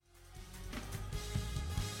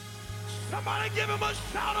Somebody give him a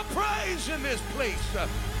shout of praise in this place.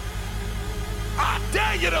 I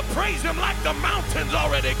dare you to praise him like the mountain's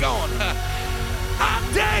already gone. I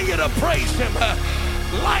dare you to praise him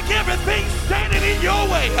like everything standing in your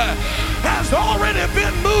way has already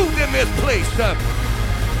been moved in this place.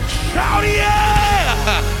 Shout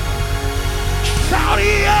yeah! Shout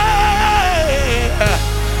yeah!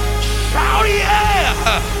 Shout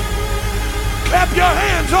yeah! Clap your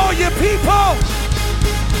hands, all you people.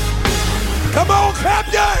 Come on,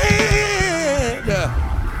 clap your hand.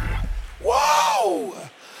 Whoa!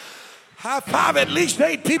 High five at least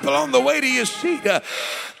 8 people on the way to your seat.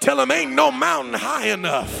 Tell them ain't no mountain high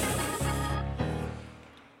enough.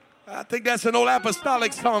 I think that's an old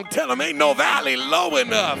apostolic song. Tell them ain't no valley low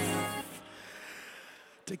enough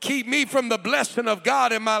to keep me from the blessing of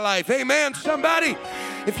God in my life. Amen, somebody?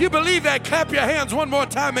 If you believe that, clap your hands one more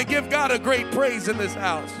time and give God a great praise in this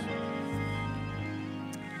house.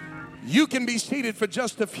 You can be seated for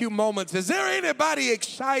just a few moments. Is there anybody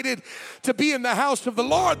excited to be in the house of the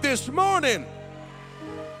Lord this morning?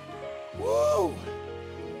 Woo!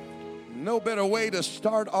 No better way to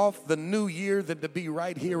start off the new year than to be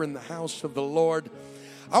right here in the house of the Lord.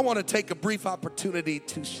 I want to take a brief opportunity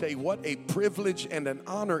to say what a privilege and an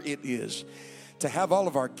honor it is to have all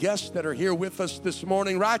of our guests that are here with us this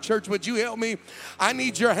morning. Right, church, would you help me? I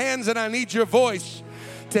need your hands and I need your voice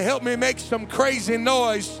to help me make some crazy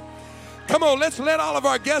noise. Come on, let's let all of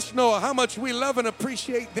our guests know how much we love and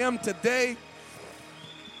appreciate them today.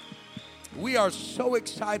 We are so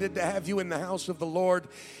excited to have you in the house of the Lord.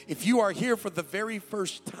 If you are here for the very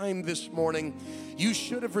first time this morning, you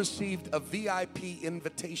should have received a VIP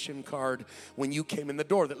invitation card when you came in the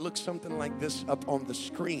door that looks something like this up on the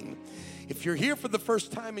screen. If you're here for the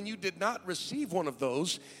first time and you did not receive one of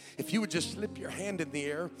those, if you would just slip your hand in the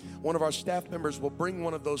air, one of our staff members will bring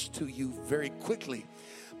one of those to you very quickly.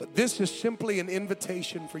 But this is simply an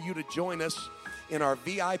invitation for you to join us in our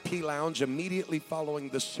VIP lounge immediately following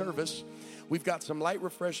the service. We've got some light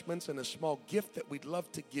refreshments and a small gift that we'd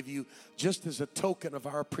love to give you just as a token of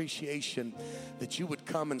our appreciation that you would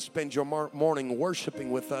come and spend your morning worshiping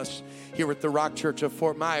with us here at the Rock Church of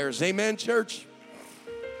Fort Myers. Amen, church?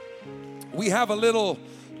 We have a little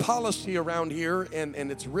policy around here, and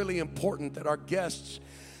it's really important that our guests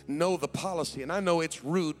know the policy. And I know it's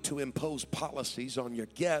rude to impose policies on your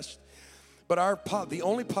guests, but the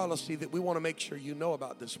only policy that we want to make sure you know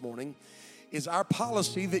about this morning is our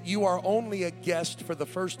policy that you are only a guest for the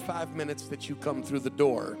first 5 minutes that you come through the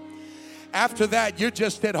door. After that, you're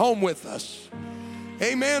just at home with us.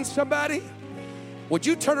 Amen, somebody? Would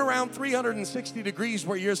you turn around 360 degrees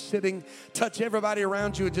where you're sitting, touch everybody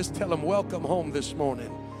around you, and just tell them, welcome home this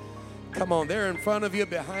morning. Come on, they're in front of you,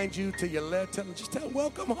 behind you, to your left. Just tell them,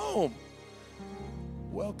 welcome home.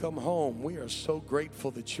 Welcome home. We are so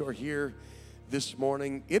grateful that you're here this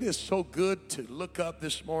morning. It is so good to look up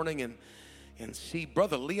this morning and see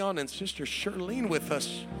Brother Leon and Sister Shirlene with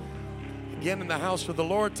us again in the house of the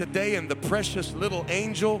Lord today, and the precious little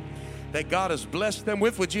angel that God has blessed them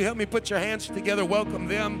with. Would you help me put your hands together? Welcome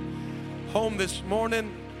them home this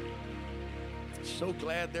morning. So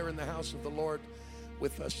glad they're in the house of the Lord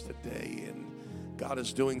with us today, and God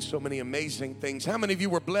is doing so many amazing things. How many of you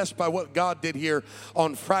were blessed by what God did here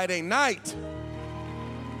on Friday night?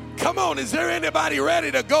 Come on, is there anybody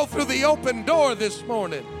ready to go through the open door this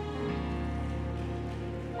morning?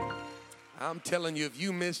 I'm telling you, if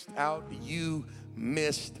you missed out, you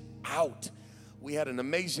missed out. We had an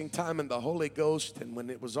amazing time in the Holy Ghost, and when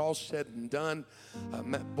it was all said and done,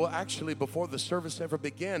 actually before the service ever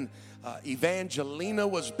began, Evangelina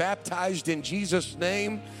was baptized in Jesus'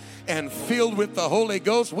 name and filled with the Holy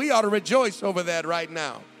Ghost. We ought to rejoice over that right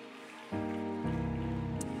now.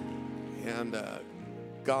 And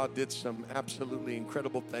God did some absolutely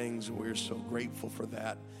incredible things. We're so grateful for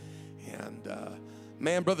that. And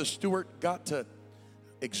man, Brother Stewart got to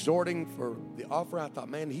exhorting for the offer. I thought,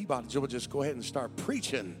 man, he about to just go ahead and start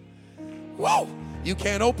preaching. Whoa! You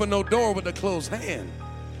can't open no door with a closed hand.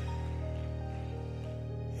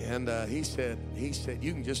 And he said,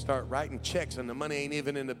 you can just start writing checks, and the money ain't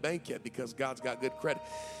even in the bank yet because God's got good credit.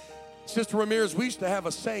 Sister Ramirez, we used to have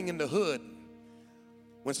a saying in the hood.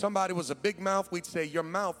 When somebody was a big mouth, we'd say, your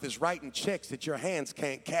mouth is writing checks that your hands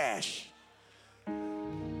can't cash.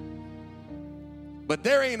 But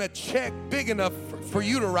there ain't a check big enough for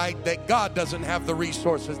you to write that God doesn't have the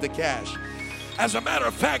resources to cash. As a matter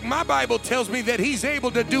of fact, my Bible tells me that he's able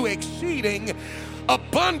to do exceeding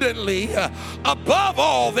abundantly above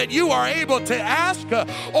all that you are able to ask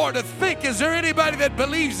or to think. Is there anybody that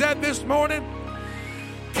believes that this morning?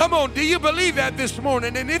 Come on, do you believe that this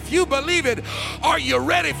morning? And if you believe it, are you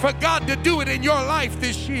ready for God to do it in your life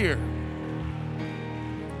this year?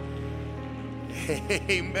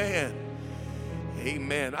 Amen.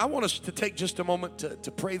 Amen. I want us to take just a moment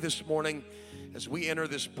to pray this morning as we enter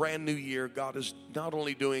this brand new year. God is not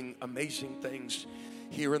only doing amazing things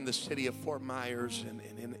here in the city of Fort Myers and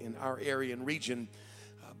in our area and region,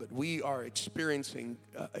 but we are experiencing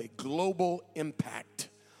a global impact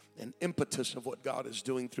and impetus of what God is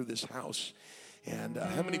doing through this house. And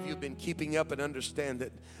how many of you have been keeping up and understand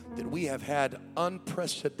that we have had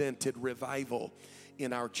unprecedented revival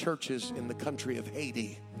in our churches in the country of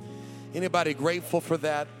Haiti? Anybody grateful for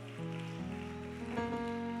that?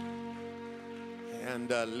 And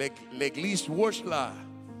L'Église Wurshla,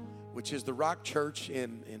 which is the rock church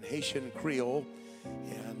in Haitian Creole,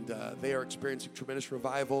 and they are experiencing tremendous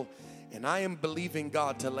revival. And I am believing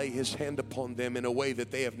God to lay his hand upon them in a way that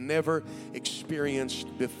they have never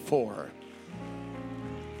experienced before.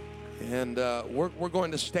 And we're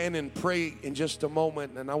going to stand and pray in just a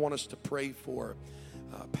moment. And I want us to pray for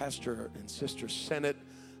Pastor and Sister Senate,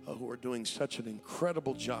 who are doing such an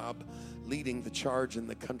incredible job leading the charge in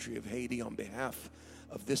the country of Haiti on behalf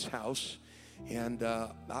of this house. And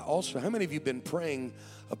also, how many of you have been praying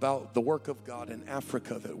about the work of God in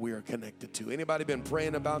Africa that we are connected to? Anybody been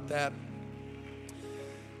praying about that?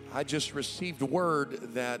 I just received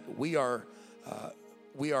word that we are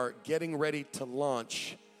getting ready to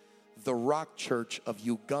launch the Rock Church of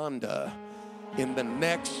Uganda in the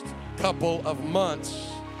next couple of months.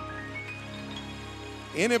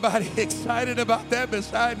 Anybody excited about that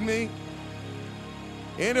beside me?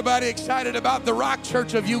 Anybody excited about the Rock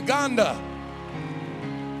Church of Uganda?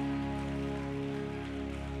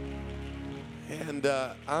 And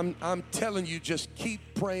I'm telling you, just keep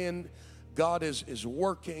praying. God is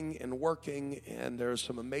working, and there are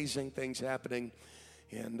some amazing things happening.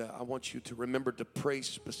 And I want you to remember to pray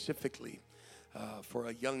specifically for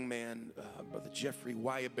a young man, Brother Jeffrey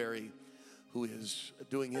Wyaberry, who is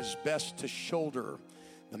doing his best to shoulder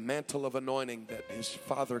the mantle of anointing that his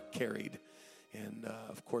father carried. And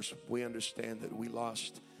of course, we understand that we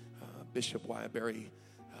lost Bishop Wyaberry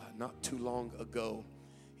not too long ago.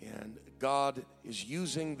 And God is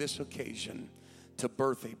using this occasion to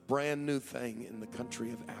birth a brand new thing in the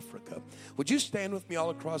country of Africa. Would you stand with me all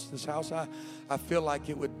across this house? I feel like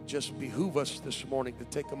it would just behoove us this morning to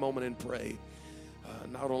take a moment and pray,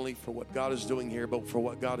 not only for what God is doing here, but for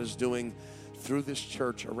what God is doing through this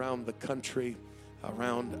church around the country,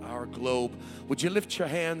 around our globe. Would you lift your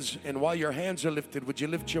hands? And while your hands are lifted, would you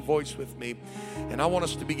lift your voice with me? And I want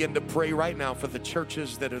us to begin to pray right now for the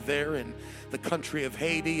churches that are there in the country of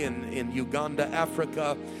Haiti and in Uganda,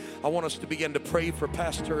 Africa. I want us to begin to pray for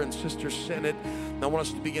Pastor and Sister Senate. And I want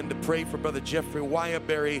us to begin to pray for Brother Jeffrey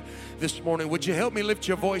Wyaberry this morning. Would you help me lift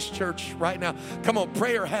your voice, church, right now? Come on,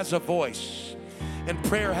 prayer has a voice. And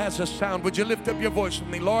prayer has a sound. Would you lift up your voice with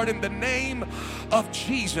me? Lord, in the name of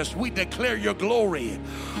Jesus, we declare your glory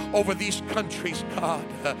over these countries, God.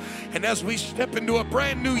 And as we step into a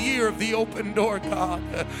brand new year of the open door, God,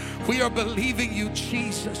 we are believing you,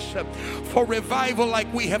 Jesus, for revival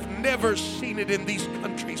like we have never seen it in these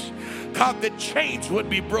countries. God, that chains would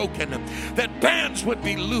be broken, that bands would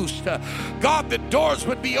be loosed, God, that doors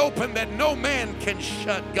would be open that no man can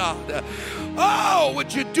shut, God. Oh,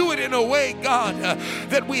 would you do it in a way, God,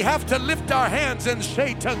 that we have to lift our hands and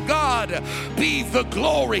say to God, be the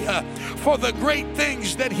glory for the great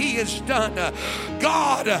things that he has done.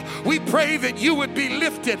 God, we pray that you would be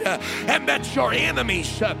lifted and that your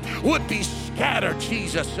enemies would be scattered,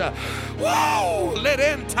 Jesus. Whoa! Let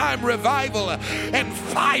end time revival and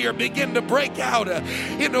fire begin to break out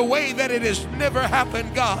in a way that it has never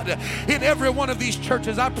happened, God. In every one of these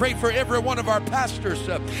churches, I pray for every one of our pastors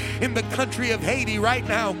in the country of Haiti right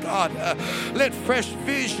now, God. Let fresh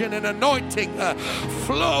vision and anointing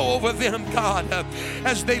flow over them, God,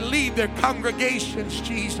 as they lead their congregations,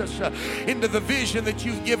 Jesus, into the vision that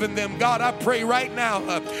you've given them. God, I pray right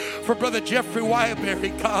now for Brother Jeffrey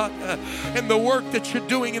Wyaberry, God, and the work that you're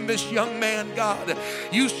doing in this young man, God.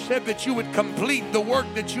 You said that you would complete the work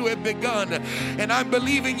that you have begun, and I'm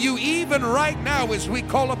believing you even right now as we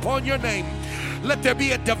call upon your name. Let there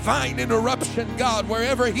be a divine interruption, God,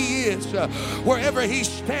 wherever he is, wherever he's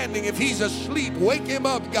standing. If he's asleep, wake him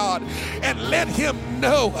up, God, and let him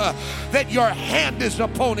know that your hand is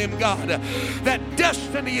upon him, God, that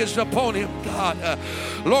destiny is upon him, God.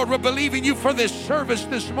 Lord, we're believing you for this service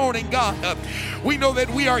this morning, God. We know that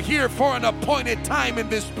we are here for an appointed time in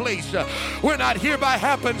this place. We're not here by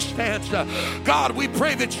happenstance. God, we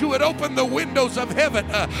pray that you would open the windows of heaven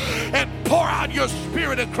and pour out your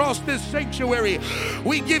spirit across this sanctuary.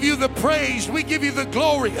 We give you the praise, we give you the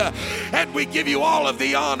glory, and we give you all of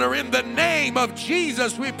the honor. In the name of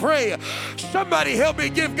Jesus, we pray. Somebody help me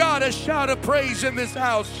give God a shout of praise in this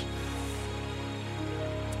house.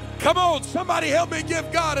 Come on, somebody help me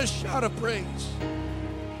give God a shout of praise.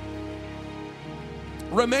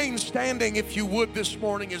 Remain standing if you would this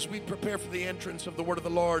morning as we prepare for the entrance of the word of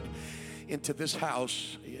the Lord into this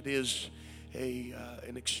house. It is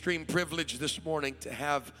an extreme privilege this morning to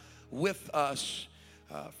have with us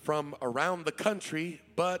from around the country,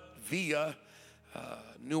 but via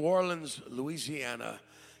New Orleans, Louisiana,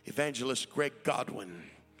 Evangelist Godwin.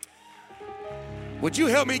 Would you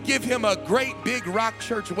help me give him a great big Rock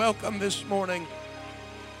Church welcome this morning?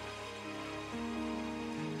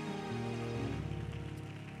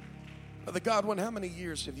 Brother Godwin, how many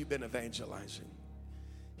years have you been evangelizing?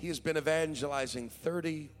 He has been evangelizing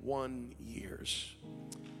 31 years.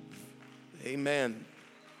 Amen.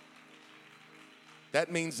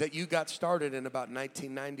 That means that you got started in about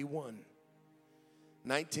 1991.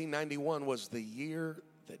 1991 was the year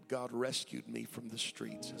that God rescued me from the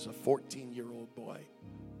streets as a 14-year-old boy.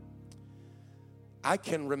 I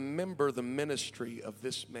can remember the ministry of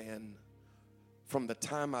this man from the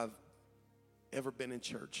time I've ever been in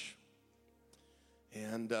church.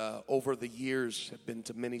 And over the years, have been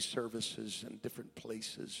to many services and different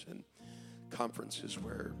places and conferences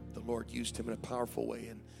where the Lord used him in a powerful way.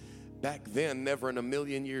 And back then, never in a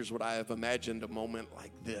million years would I have imagined a moment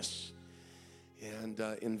like this. And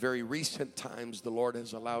in very recent times, the Lord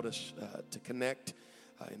has allowed us to connect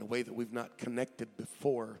in a way that we've not connected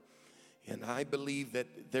before. And I believe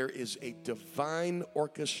that there is a divine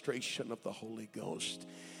orchestration of the Holy Ghost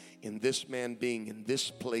in this man being in this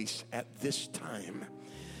place at this time.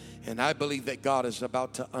 And I believe that God is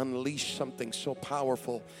about to unleash something so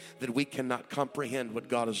powerful that we cannot comprehend what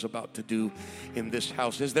God is about to do in this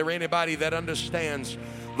house. Is there anybody that understands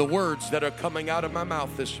the words that are coming out of my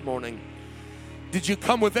mouth this morning? Did you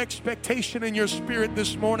come with expectation in your spirit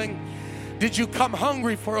this morning? Did you come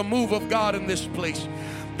hungry for a move of God in this place?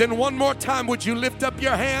 Then one more time, would you lift up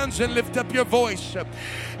your hands and lift up your voice?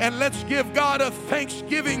 And let's give God a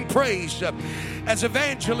thanksgiving praise. As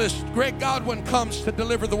Evangelist Godwin comes to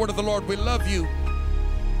deliver the word of the Lord, we love you.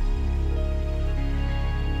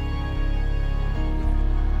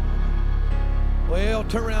 Well,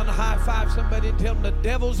 turn around and high five somebody and tell them the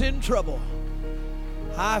devil's in trouble.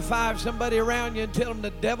 High five somebody around you and tell them the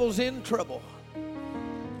devil's in trouble.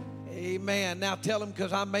 Amen. Now tell them,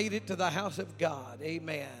 because I made it to the house of God.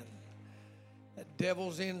 Amen. The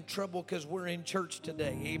devil's in trouble because we're in church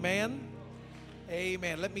today. Amen.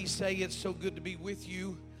 Amen. Let me say it's so good to be with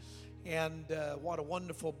you. And what a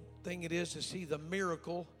wonderful thing it is to see the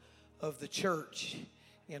miracle of the church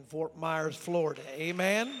in Fort Myers, Florida.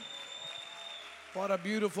 Amen. What a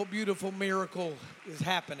beautiful, beautiful miracle is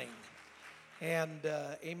happening. And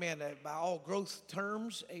amen. By all growth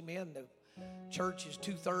terms, amen, the church is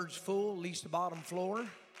 2/3 full, at least the bottom floor.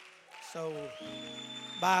 So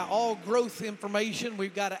by all growth information,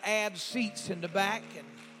 we've got to add seats in the back. And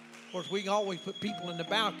of course, we can always put people in the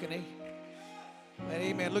balcony. But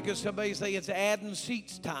amen. Look at somebody and say, it's adding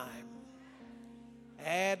seats time.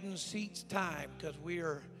 Adding seats time, because we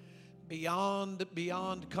are beyond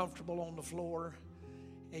comfortable on the floor.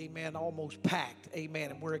 Amen. Almost packed. Amen.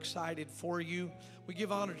 And we're excited for you. We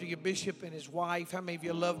give honor to your bishop and his wife. How many of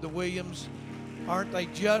you love the Williams? Aren't they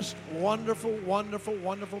just wonderful, wonderful,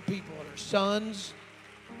 wonderful people? Their sons.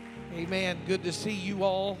 Amen. Good to see you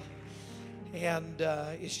all. And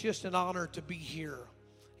it's just an honor to be here.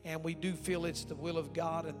 And we do feel it's the will of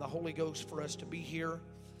God and the Holy Ghost for us to be here.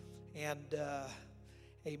 And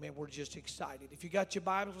amen. We're just excited. If you got your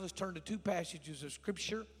Bibles, let's turn to two passages of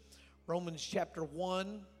Scripture. Romans chapter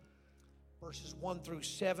 1, verses 1 through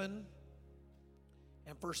 7,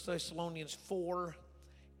 and 1 Thessalonians 4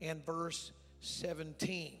 and verse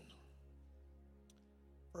 17.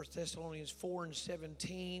 1 Thessalonians 4 and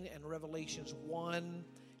 17, and Revelations 1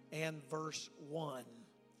 and verse 1.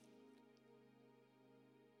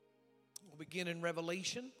 We'll begin in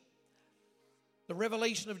Revelation. The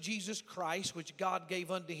revelation of Jesus Christ, which God gave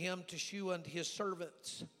unto him to shew unto his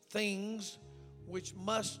servants things which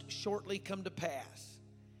must shortly come to pass.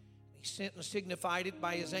 He sent and signified it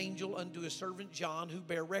by his angel unto his servant John, who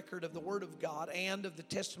bare record of the word of God and of the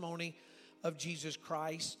testimony of Jesus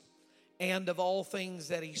Christ, and of all things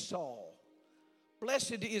that he saw.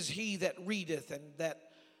 Blessed is he that readeth, and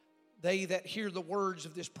that they that hear the words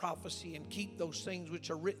of this prophecy, and keep those things which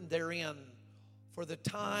are written therein. For the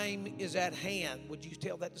time is at hand. Would you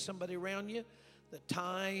tell that to somebody around you? The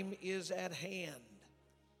time is at hand.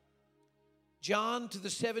 John, to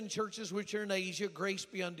the 7 churches which are in Asia, grace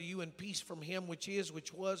be unto you, and peace from him which is,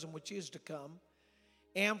 which was, and which is to come,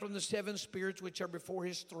 and from the 7 spirits which are before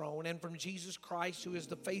his throne, and from Jesus Christ, who is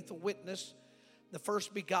the faithful witness, the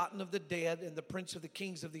first begotten of the dead, and the prince of the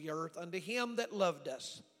kings of the earth, unto him that loved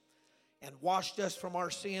us and washed us from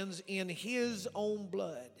our sins in his own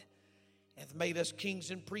blood, and hath made us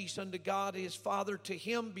kings and priests unto God his Father. To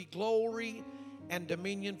him be glory and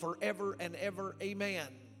dominion forever and ever. Amen.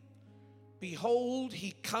 Behold,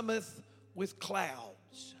 he cometh with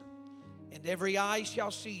clouds, and every eye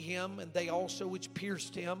shall see him, and they also which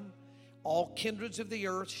pierced him. All kindreds of the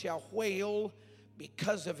earth shall wail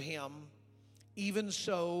because of him. Even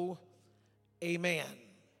so, amen.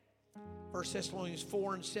 1 Thessalonians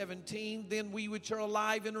 4:17, then we which are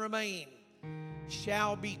alive and remain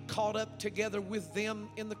shall be caught up together with them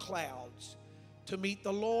in the clouds to meet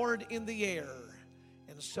the Lord in the air,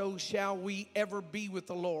 and so shall we ever be with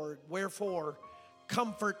the Lord. Wherefore,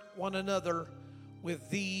 comfort one another with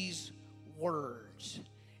these words.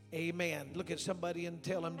 Amen. Look at somebody and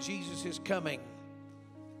tell them Jesus is coming.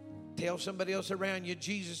 Tell somebody else around you,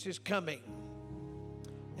 Jesus is coming.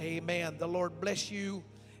 Amen. The Lord bless you.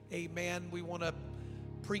 Amen. We want to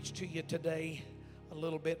preach to you today a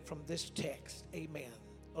little bit from this text. Amen.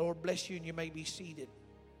 The Lord bless you, and you may be seated.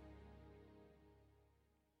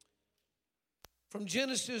 From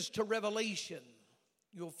Genesis to Revelation,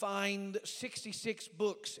 you'll find 66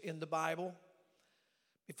 books in the Bible.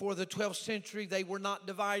 Before the 12th century, they were not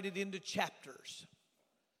divided into chapters.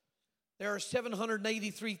 There are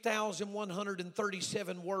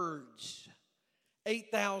 783,137 words.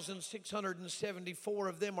 8,674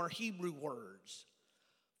 of them are Hebrew words.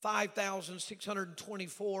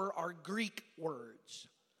 5,624 are Greek words.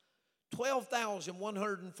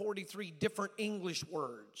 12,143 different English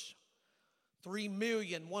words.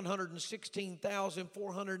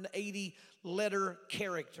 3,116,480 letter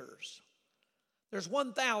characters. There's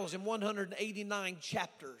 1,189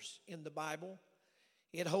 chapters in the Bible.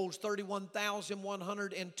 It holds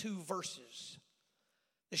 31,102 verses.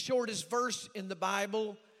 The shortest verse in the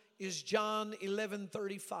Bible is John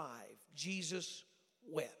 11:35. Jesus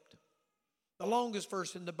wept. The longest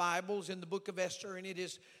verse in the Bible is in the book of Esther, and it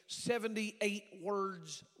is 78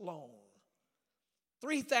 words long.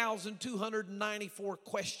 3,294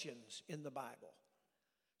 questions in the Bible.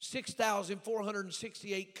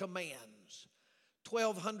 6,468 commands.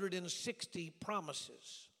 1,260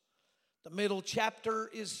 promises. The middle chapter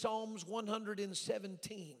is Psalms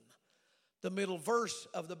 117. The middle verse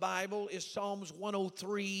of the Bible is Psalms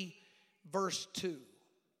 103, verse 2.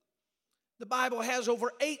 The Bible has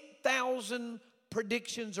over 8,000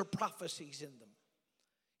 predictions or prophecies in them.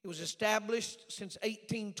 It was established since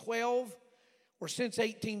 1812, or since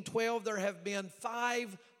 1812 there have been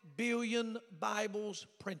 5 billion Bibles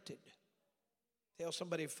printed. Tell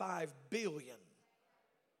somebody 5 billion.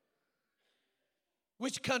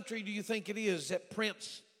 Which country do you think it is that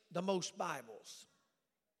prints the most Bibles?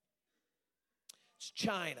 It's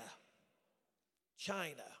China.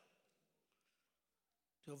 China.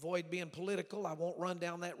 To avoid being political, I won't run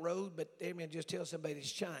down that road, but amen, just tell somebody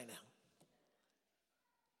it's China.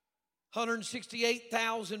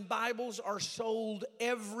 168,000 Bibles are sold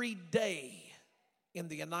every day in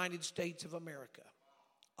the United States of America.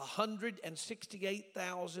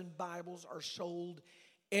 168,000 Bibles are sold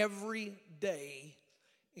every day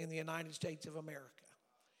in the United States of America.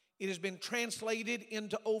 It has been translated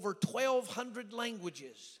into over 1,200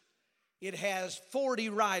 languages. It has 40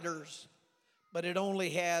 writers, but it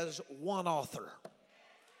only has one author.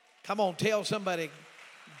 Come on, tell somebody,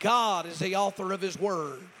 God is the author of His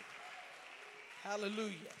Word.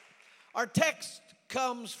 Hallelujah. Our text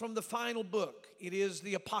comes from the final book. It is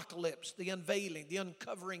the apocalypse, the unveiling, the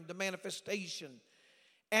uncovering, the manifestation,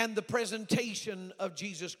 and the presentation of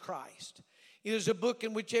Jesus Christ. It is a book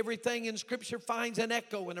in which everything in Scripture finds an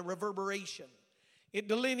echo and a reverberation. It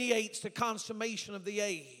delineates the consummation of the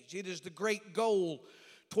age. It is the great goal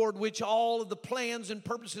toward which all of the plans and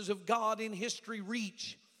purposes of God in history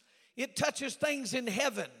reach. It touches things in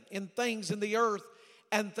heaven, and things in the earth,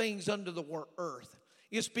 and things under the earth.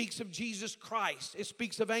 It speaks of Jesus Christ. It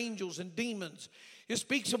speaks of angels and demons. It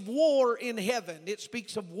speaks of war in heaven. It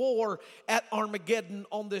speaks of war at Armageddon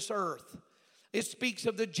on this earth. It speaks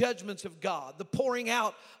of the judgments of God, the pouring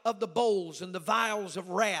out of the bowls and the vials of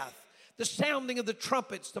wrath, the sounding of the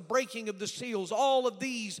trumpets, the breaking of the seals. All of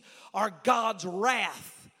these are God's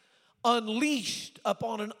wrath unleashed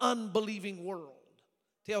upon an unbelieving world.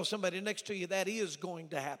 Tell somebody next to you that is going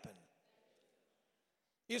to happen.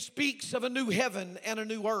 It speaks of a new heaven and a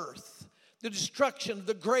new earth, the destruction of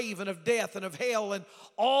the grave and of death and of hell and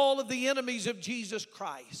all of the enemies of Jesus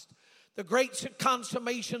Christ. The great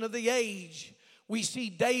consummation of the age we see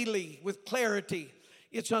daily with clarity.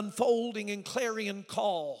 It's unfolding in clarion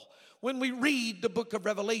call. When we read the book of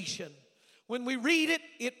Revelation, when we read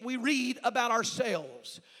it, we read about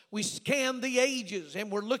ourselves. We scan the ages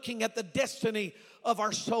and we're looking at the destiny of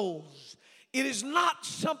our souls. It is not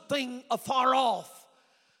something afar off.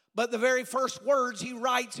 But the very first words he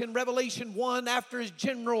writes in Revelation 1 after his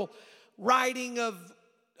general writing of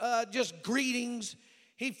just greetings,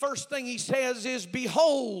 first thing he says is,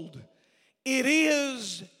 behold, it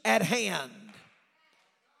is at hand.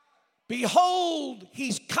 Behold,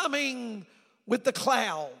 he's coming with the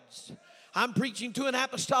clouds. I'm preaching to an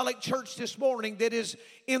apostolic church this morning that is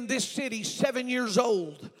in this city 7 years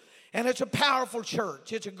old. And it's a powerful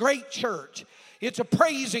church. It's a great church. It's a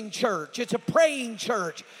praising church. It's a praying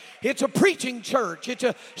church. It's a preaching church. It's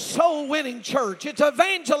a soul-winning church. It's an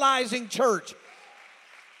evangelizing church.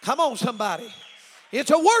 Come on, somebody.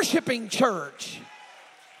 It's a worshiping church.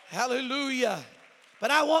 Hallelujah.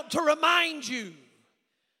 But I want to remind you,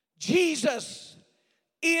 Jesus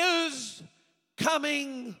is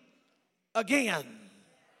coming again.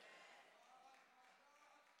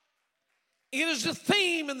 It is the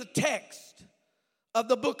theme in the text of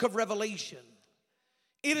the book of Revelation.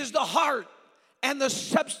 It is the heart and the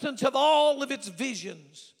substance of all of its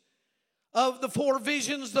visions. Of the 4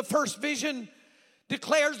 visions, the first vision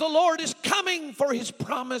declares the Lord is coming for his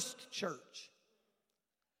promised church.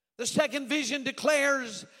 The second vision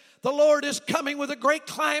declares the Lord is coming with a great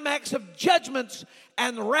climax of judgments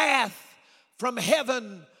and wrath from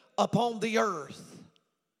heaven upon the earth.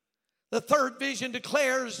 The third vision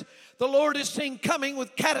declares the Lord is seen coming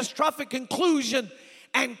with catastrophic conclusion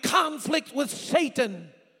and conflict with Satan.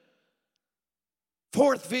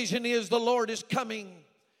 Fourth vision is the Lord is coming,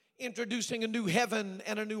 introducing a new heaven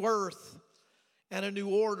and a new earth and a new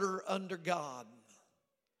order under God.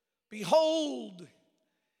 Behold,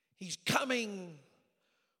 he's coming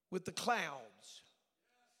with the clouds,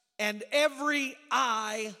 and every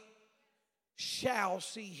eye shall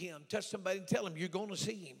see him. Touch somebody and tell him you're going to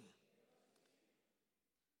see him.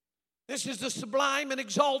 This is the sublime and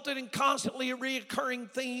exalted and constantly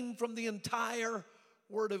reoccurring theme from the entire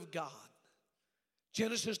Word of God.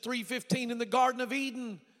 Genesis 3:15, in the Garden of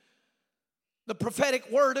Eden, the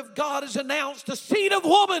prophetic word of God is announced. The seed of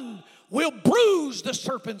woman will bruise the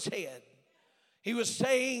serpent's head. He was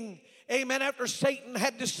saying, amen, after Satan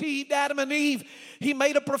had deceived Adam and Eve, he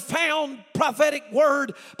made a profound prophetic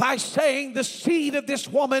word by saying the seed of this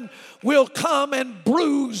woman will come and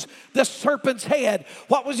bruise the serpent's head.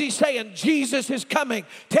 What was he saying? Jesus is coming.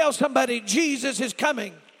 Tell somebody, Jesus is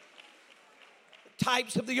coming.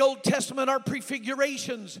 Types of the Old Testament are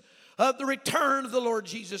prefigurations of the return of the Lord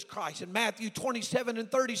Jesus Christ. In Matthew 27 and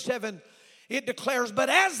 37, it declares, but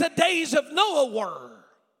as the days of Noah were,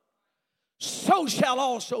 so shall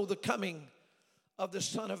also the coming of the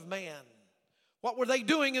Son of Man. What were they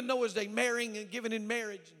doing in Noah's day? Marrying and giving in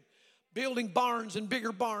marriage and building barns and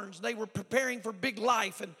bigger barns. They were preparing for big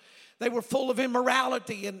life, and they were full of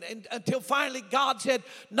immorality, and until finally God said,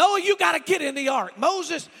 Noah, you got to get in the ark.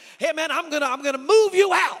 Moses, hey man, I'm gonna move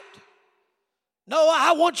you out. Noah,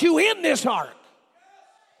 I want you in this ark.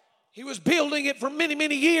 He was building it for many,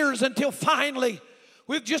 many years until finally,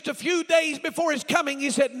 with just a few days before his coming, he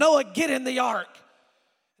said, Noah, get in the ark.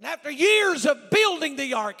 And after years of building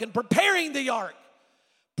the ark and preparing the ark,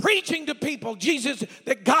 preaching to people, Jesus,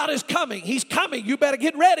 that God is coming. He's coming. You better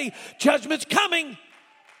get ready. Judgment's coming.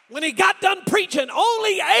 When he got done preaching,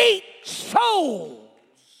 only 8 souls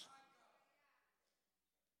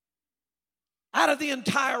out of the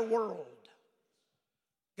entire world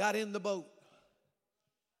got in the boat.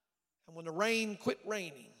 And when the rain quit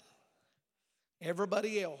raining,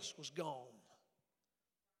 everybody else was gone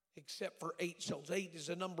except for 8 souls. 8 is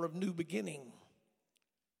a number of new beginning.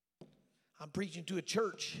 I'm preaching to a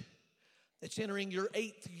church that's entering your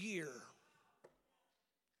 8th year.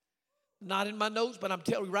 Not in my notes, but I'm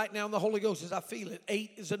telling you right now in the Holy Ghost as I feel it,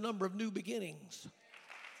 8 is a number of new beginnings.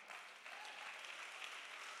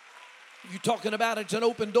 You're talking about it's an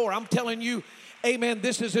open door. I'm telling you, amen,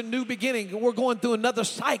 this is a new beginning. We're going through another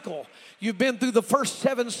cycle. You've been through the first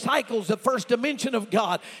 7 cycles, the first dimension of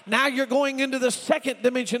God. Now you're going into the second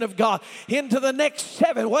dimension of God, into the next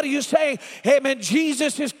 7. What are you saying? Amen,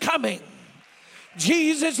 Jesus is coming.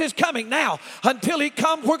 Jesus is coming. Now, until he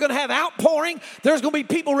comes, we're going to have outpouring. There's going to be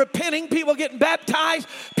people repenting, people getting baptized,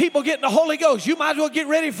 people getting the Holy Ghost. You might as well get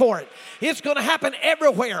ready for it. It's going to happen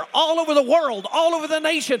everywhere, all over the world, all over the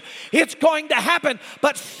nation. It's going to happen.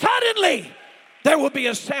 But suddenly, there will be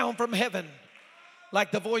a sound from heaven,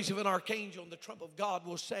 like the voice of an archangel, and the trump of God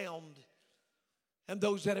will sound. And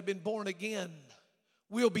those that have been born again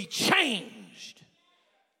will be changed.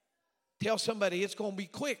 Tell somebody it's going to be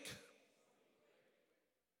quick.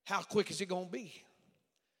 How quick is it going to be?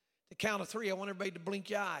 The count of 3, I want everybody to blink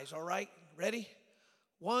your eyes, all right? Ready?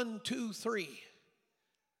 1, 2, 3.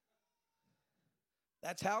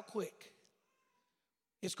 That's how quick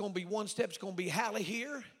It's going to be one step. It's going to be Hallie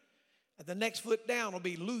here. And the next foot down will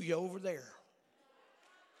be Luya over there.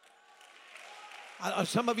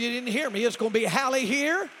 Some of you didn't hear me. It's going to be Hallie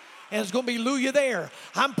here. And it's going to be Luya there.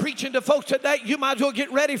 I'm preaching to folks today. You might as well get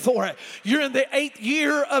ready for it. You're in the 8th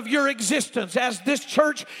year of your existence as this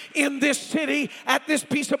church in this city at this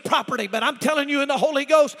piece of property. But I'm telling you in the Holy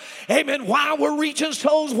Ghost, amen, while we're reaching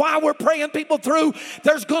souls, while we're praying people through,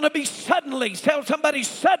 there's going to be suddenly, tell somebody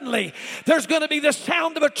suddenly, there's going to be the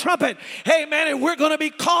sound of a trumpet. Amen. And we're going to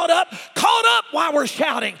be caught up while we're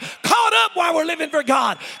shouting, caught up while we're living for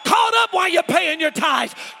God, caught up while you're paying your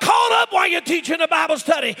tithes, caught up while you're teaching a Bible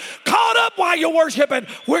study, caught up while you're worshiping.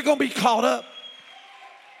 We're going to be caught up.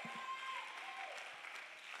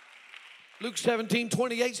 Luke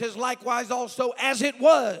 17:28 says, likewise also as it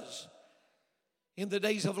was in the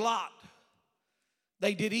days of Lot.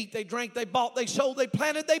 They did eat, they drank, they bought, they sold, they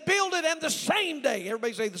planted, they builded, and the same day,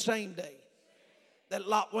 everybody say the same day, that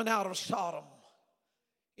Lot went out of Sodom,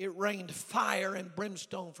 it rained fire and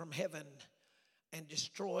brimstone from heaven and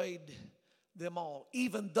destroyed them all.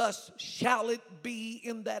 Even thus shall it be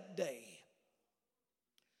in that day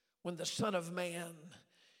when the Son of Man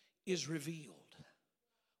is revealed.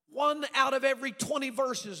 1 out of every 20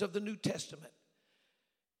 verses of the New Testament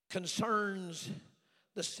concerns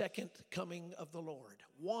the second coming of the Lord.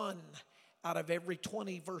 1 out of every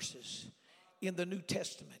 20 verses in the New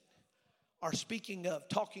Testament are speaking of,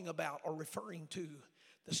 talking about, or referring to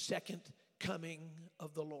the second coming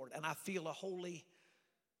of the Lord. And I feel a holy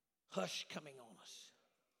hush coming on us.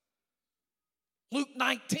 Luke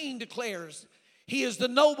 19 declares, he is the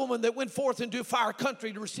nobleman that went forth into a far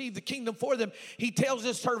country to receive the kingdom for them. He tells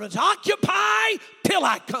his servants, occupy till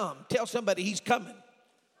I come. Tell somebody he's coming.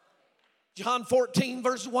 John 14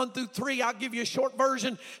 verses 1 through 3, I'll give you a short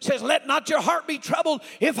version, says, let not your heart be troubled.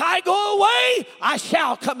 If I go away, I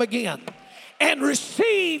shall come again and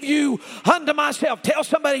receive you unto myself. Tell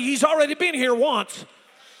somebody he's already been here once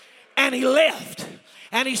and he left.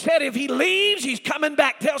 And he said if he leaves, he's coming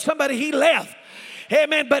back. Tell somebody he left.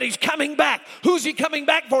 Amen, but he's coming back. Who's he coming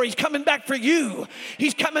back for? He's coming back for you.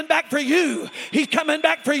 He's coming back for you. He's coming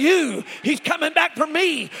back for you. He's coming back for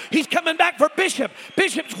me. He's coming back for Bishop,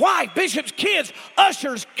 Bishop's wife, Bishop's kids,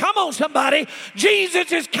 ushers. Come on, somebody.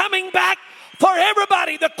 Jesus is coming back for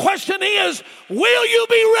everybody. The question is, will you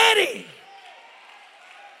be ready?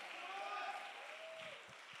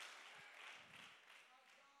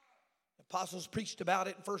 Apostles preached about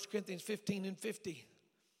it in 1 Corinthians 15 and 50.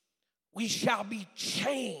 We shall be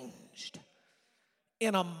changed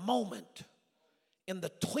in a moment, in the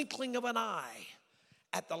twinkling of an eye,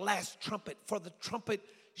 at the last trumpet. For the trumpet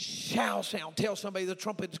shall sound. Tell somebody the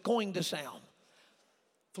trumpet's going to sound.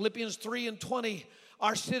 Philippians 3 and 20,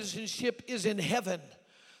 our citizenship is in heaven.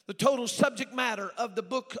 The total subject matter of the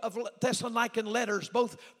book of Thessalonican letters,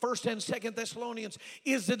 both 1st and 2nd Thessalonians,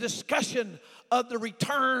 is the discussion of the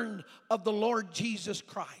return of the Lord Jesus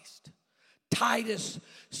Christ. Titus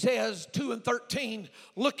says 2 and 13,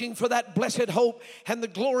 looking for that blessed hope and the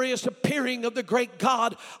glorious appearing of the great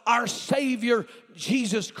God, our Savior,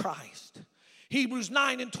 Jesus Christ. Hebrews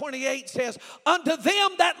 9 and 28 says, unto them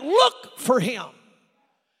that look for him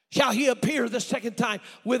shall he appear the second time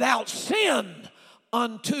without sin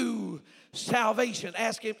unto salvation.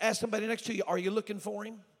 Ask somebody next to you, are you looking for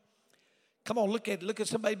him? Come on, look at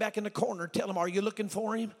somebody back in the corner. Tell them, are you looking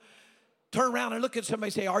for him? Turn around and look at somebody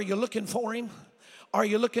and say, are you looking for him? Are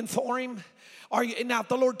you looking for him? Now, if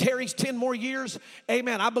the Lord tarries 10 more years,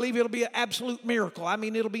 amen, I believe it'll be an absolute miracle. I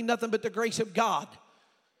mean, it'll be nothing but the grace of God.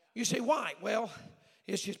 You say, why? Well,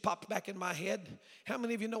 it's just popped back in my head. How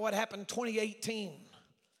many of you know what happened in 2018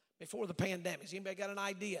 before the pandemic? Has anybody got an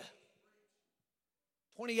idea?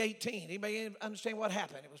 2018. Anybody understand what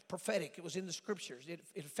happened? It was prophetic. It was in the scriptures.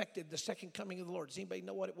 It affected the second coming of the Lord. Does anybody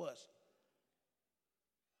know what it was?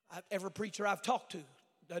 Every preacher I've talked to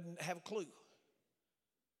doesn't have a clue.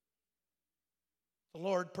 The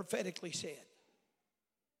Lord prophetically said,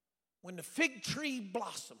 when the fig tree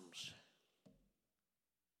blossoms,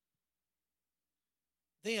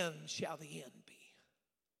 then shall the end be.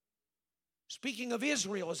 Speaking of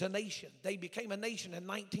Israel as a nation, they became a nation in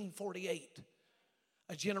 1948.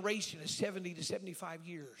 A generation is 70 to 75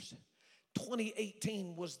 years.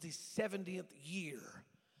 2018 was the 70th year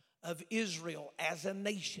of Israel as a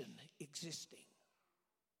nation existing.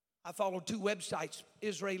 I followed 2 websites,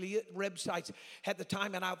 Israeli websites at the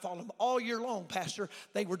time, and I followed them all year long, Pastor.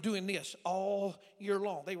 They were doing this all year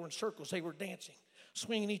long. They were in circles. They were dancing.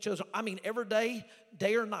 swinging each other. I mean, every day,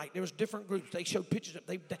 day or night, there was different groups. They showed pictures of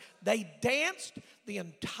they danced the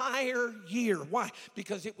entire year. Why?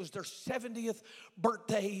 Because it was their 70th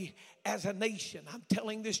birthday as a nation. I'm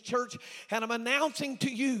telling this church, and I'm announcing to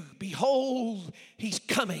you, behold, he's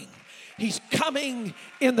coming. He's coming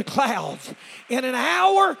in the clouds in an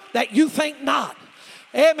hour that you think not.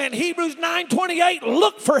 Amen. Hebrews 9:28,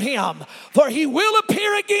 look for him, for he will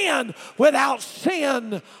appear again without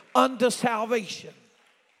sin unto salvation.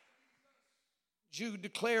 Jude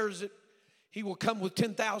declares that he will come with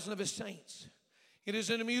 10,000 of his saints. It is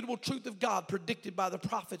an immutable truth of God predicted by the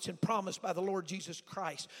prophets and promised by the Lord Jesus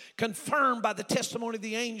Christ, confirmed by the testimony of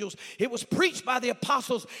the angels. It was preached by the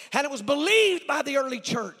apostles, and it was believed by the early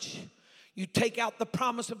church. You take out the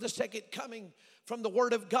promise of the second coming from the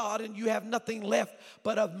Word of God, and you have nothing left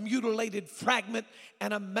but a mutilated fragment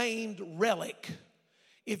and a maimed relic.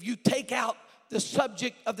 If you take out the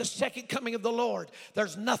subject of the second coming of the Lord,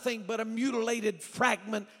 there's nothing but a mutilated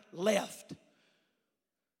fragment left.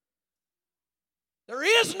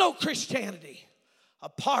 There is no Christianity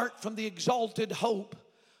apart from the exalted hope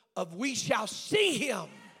of we shall see him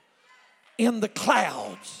in the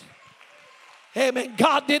clouds. Amen.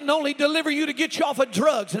 God didn't only deliver you to get you off of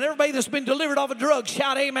drugs. And everybody that's been delivered off of drugs,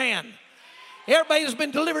 shout amen. Everybody that's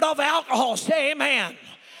been delivered off of alcohol, say amen.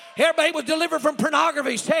 Everybody was delivered from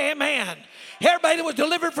pornography, say amen. Everybody that was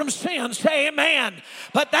delivered from sin, say amen.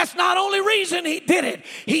 But that's not the only reason he did it.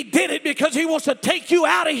 He did it because he wants to take you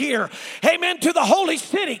out of here. Amen. To the holy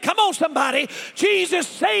city. Come on, somebody. Jesus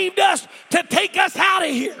saved us to take us out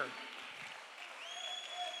of here.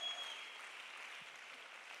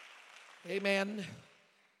 Amen.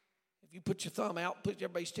 If you put your thumb out,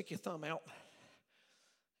 everybody stick your thumb out.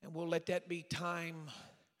 And we'll let that be time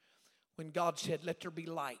when God said, let there be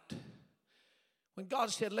light. When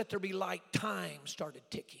God said, let there be light, time started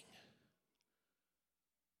ticking.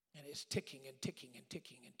 And it's ticking and ticking and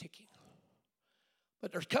ticking and ticking.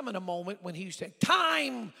 But there's coming a moment when he said,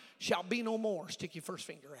 time shall be no more. Stick your first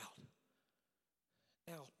finger out.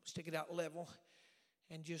 Now, stick it out level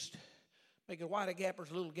and just make as wide a gap or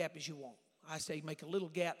as little gap as you want. I say make a little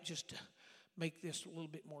gap just to make this a little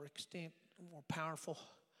bit more extent, more powerful.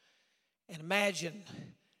 And imagine,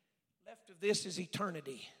 left of this is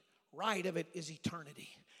eternity. Right of it is eternity.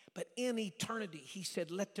 But in eternity, he said,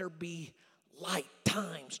 let there be light.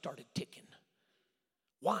 Time started ticking.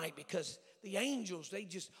 Why? Because the angels,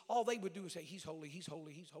 all they would do is say, he's holy, he's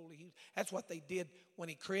holy, he's holy. That's what they did when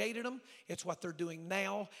he created them. It's what they're doing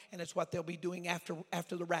now, and it's what they'll be doing after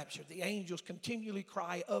the rapture. The angels continually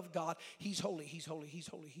cry of God, he's holy, he's holy, he's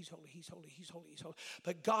holy, he's holy, he's holy, he's holy, he's holy.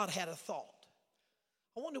 But God had a thought.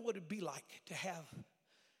 I wonder what it'd be like to have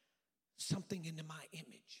something in my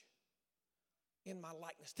image, in my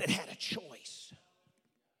likeness, that had a choice.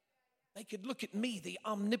 They could look at me, the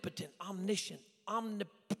omnipotent, omniscient,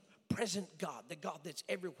 omnipresent God, the God that's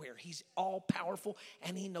everywhere. He's all powerful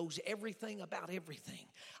and he knows everything about everything.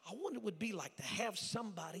 I wonder what it would be like to have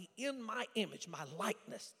somebody in my image, my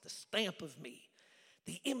likeness, the stamp of me,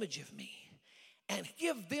 the image of me, and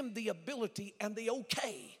give them the ability and the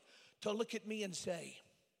okay to look at me and say,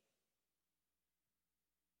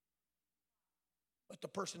 but the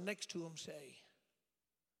person next to him say,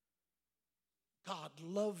 God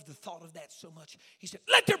loved the thought of that so much. He said,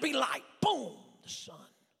 let there be light. Boom, the sun.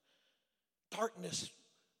 Darkness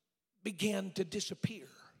began to disappear.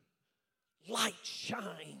 Light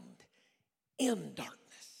shined in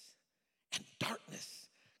darkness. And darkness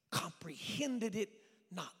comprehended it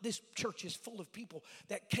not. This church is full of people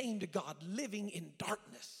that came to God living in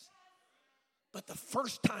darkness. But the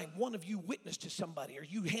first time one of you witnessed to somebody or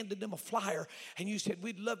you handed them a flyer and you said,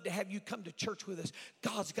 we'd love to have you come to church with us.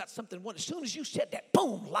 God's got something. As soon as you said that,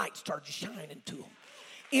 boom, light started shining to them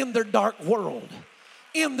in their dark world,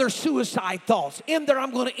 in their suicide thoughts, in their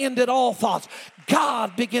I'm going to end it all thoughts.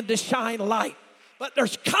 God began to shine light. But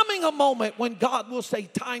there's coming a moment when God will say,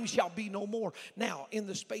 time shall be no more. Now, in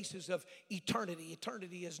the spaces of eternity,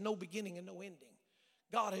 eternity is no beginning and no ending.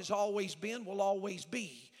 God has always been, will always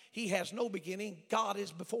be. He has no beginning. God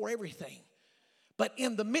is before everything. But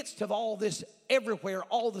in the midst of all this, everywhere,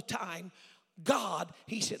 all the time, God,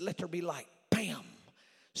 he said, let there be light. Bam.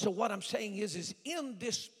 So what I'm saying is in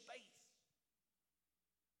this space,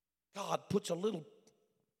 God puts a little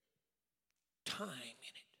time in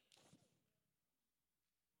it.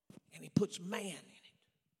 And he puts man in it.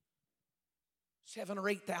 7,000 or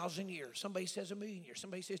 8,000 years. Somebody says 1,000,000 years.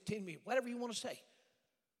 Somebody says 10 million. Whatever you want to say.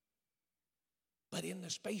 But in the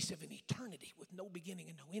space of an eternity with no beginning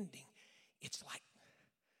and no ending, it's like,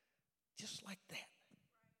 just like that.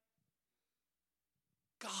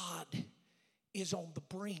 God is on the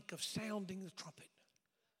brink of sounding the trumpet.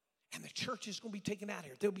 And the church is going to be taken out of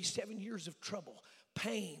here. There'll be 7 years of trouble,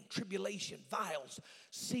 pain, tribulation, vials,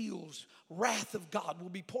 seals, wrath of God will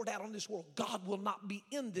be poured out on this world. God will not be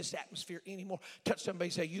in this atmosphere anymore. Touch somebody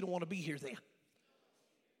and say, you don't want to be here then.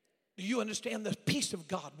 Do you understand the peace of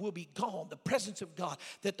God will be gone, the presence of God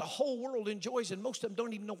that the whole world enjoys, and most of them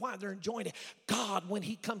don't even know why they're enjoying it. God, when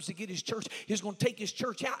he comes to get his church, he's going to take his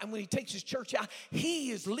church out, and when he takes his church out, he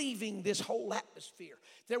is leaving this whole atmosphere.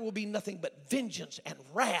 There will be nothing but vengeance and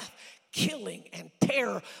wrath, killing and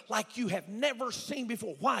terror like you have never seen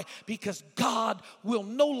before. Why? Because God will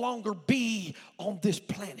no longer be on this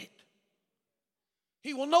planet.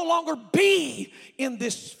 He will no longer be in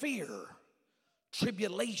this sphere.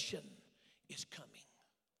 Tribulation is coming.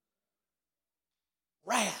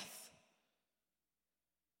 Wrath.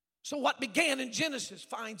 So what began in Genesis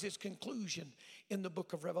finds its conclusion in the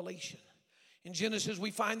book of Revelation. In Genesis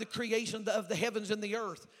we find the creation of the heavens and the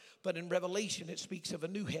earth, but in Revelation it speaks of a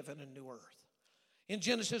new heaven and new earth. In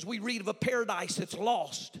Genesis we read of a paradise that's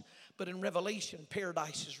lost, but in Revelation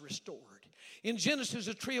paradise is restored. In Genesis,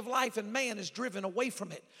 a tree of life, and man is driven away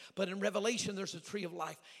from it. But in Revelation, there's a tree of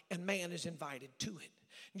life, and man is invited to it.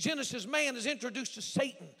 In Genesis, man is introduced to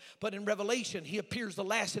Satan. But in Revelation, he appears the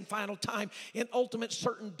last and final time in ultimate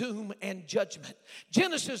certain doom and judgment.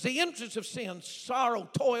 Genesis, the entrance of sin, sorrow,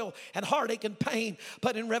 toil, and heartache and pain.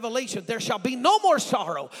 But in Revelation, there shall be no more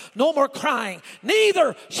sorrow, no more crying.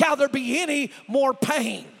 Neither shall there be any more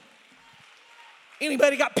pain.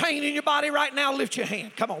 Anybody got pain in your body right now? Lift your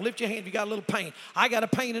hand. Come on, lift your hand if you got a little pain. I got a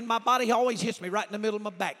pain in my body. It always hits me right in the middle of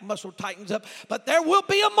my back. Muscle tightens up. But there will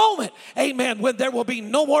be a moment, amen, when there will be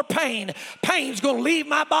no more pain. Pain's going to leave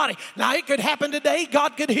my body. Now, it could happen today.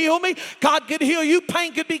 God could heal me. God could heal you.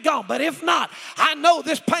 Pain could be gone. But if not, I know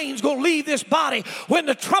this pain's going to leave this body. When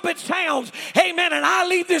the trumpet sounds, amen, and I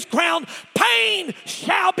leave this ground, pain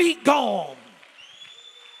shall be gone.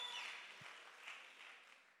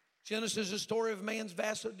 Genesis is a story of man's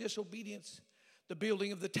vast disobedience, the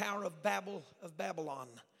building of the Tower of Babylon.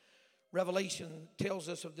 Revelation tells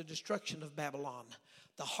us of the destruction of Babylon,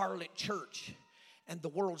 the harlot church, and the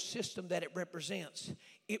world system that it represents.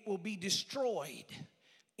 It will be destroyed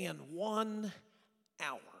in 1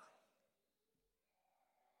 hour.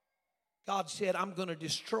 God said, I'm going to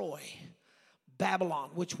destroy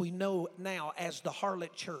Babylon, which we know now as the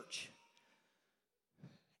harlot church,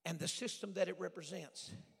 and the system that it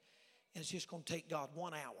represents. And it's just going to take God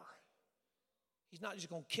 1 hour. He's not just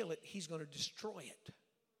going to kill it, he's going to destroy it.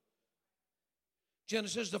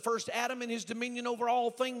 Genesis, the first Adam and his dominion over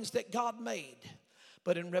all things that God made.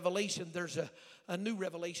 But in Revelation, there's a new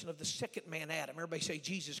revelation of the second man, Adam. Everybody say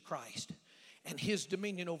Jesus Christ. And his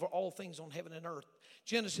dominion over all things on heaven and earth.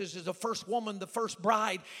 Genesis is the first woman, the first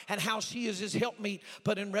bride, and how she is his helpmeet.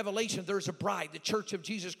 But in Revelation, there's a bride, the church of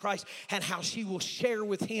Jesus Christ, and how she will share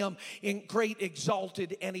with him in great,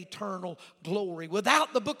 exalted, and eternal glory.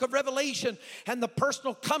 Without the book of Revelation and the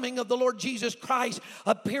personal coming of the Lord Jesus Christ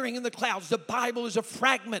appearing in the clouds, the Bible is a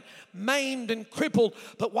fragment, maimed and crippled.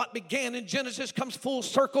 But what began in Genesis comes full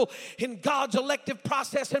circle in God's elective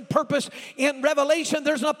process and purpose. In Revelation,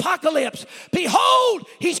 there's an apocalypse. Behold,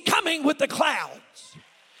 he's coming with the clouds.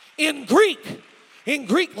 In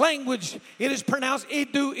Greek language, it is pronounced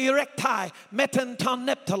edu erecti metenton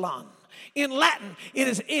neptalon. In Latin,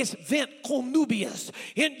 it is vent connubius.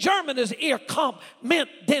 In German, it is ear comp ment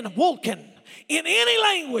den wolken. In any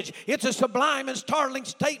language, it's a sublime and startling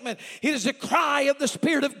statement. It is a cry of the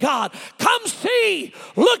Spirit of God. Come see,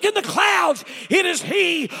 look in the clouds. It is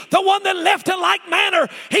he, the one that left in like manner.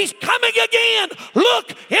 He's coming again.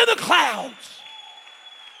 Look in the clouds.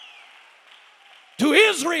 To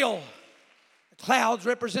Israel, the clouds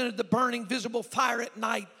represented the burning visible fire at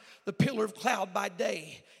night, the pillar of cloud by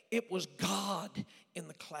day. It was God in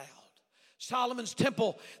the cloud. Solomon's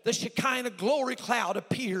temple, the Shekinah glory cloud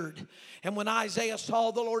appeared. And when Isaiah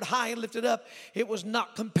saw the Lord high and lifted up, it was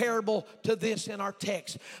not comparable to this in our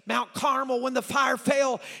text. Mount Carmel, when the fire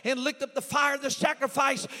fell and licked up the fire of the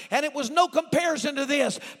sacrifice, and it was no comparison to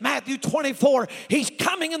this. Matthew 24, he's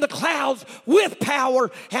coming in the clouds with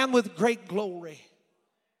power and with great glory.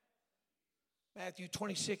 Matthew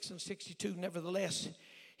 26 and 62, nevertheless,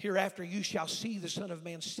 hereafter you shall see the Son of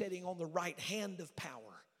Man sitting on the right hand of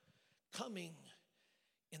power, coming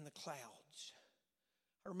in the clouds.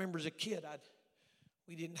 I remember as a kid,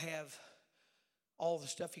 we didn't have all the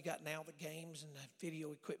stuff you got now, the games and the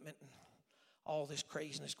video equipment and all this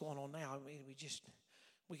craziness going on now. I mean,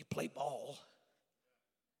 we could play ball,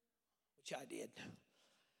 which I did.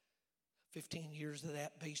 15 years of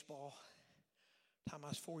that, baseball. Time I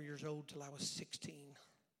was 4 years old till I was 16.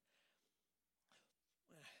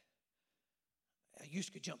 I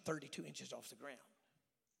used to jump 32 inches off the ground.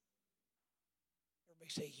 They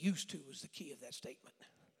say used to is the key of that statement.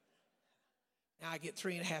 Now I get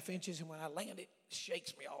 3.5 inches, and when I land, it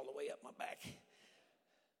shakes me all the way up my back. Amen.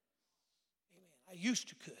 I used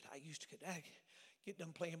to could. I get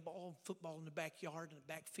done playing football in the backyard, in the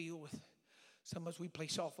backfield with some of us. We play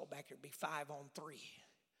softball back here. It'd be 5-on-3.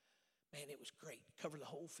 Man, it was great. Cover the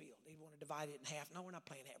whole field. They want to divide it in half. No, we're not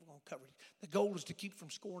playing half. We're going to cover it. The goal is to keep from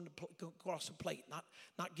scoring across the plate, not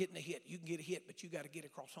getting a hit. You can get a hit, but you got to get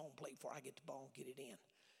across home plate before I get the ball and get it in.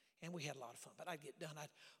 And we had a lot of fun. But I'd get done. I'd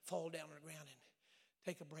fall down on the ground and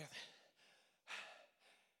take a breath.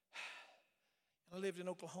 And I lived in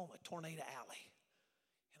Oklahoma, Tornado Alley.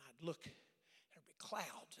 And I'd look, and there'd be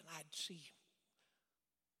clouds, and I'd see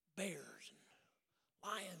bears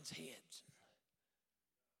and lions' heads and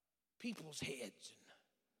people's heads. And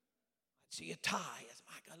I'd see a tie. I said,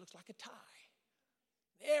 my God, it looks like a tie.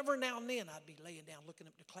 Every now and then I'd be laying down looking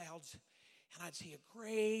up at the clouds, and I'd see a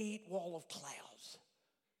great wall of clouds.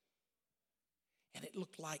 And it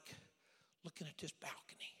looked like looking at this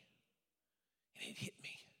balcony. And it hit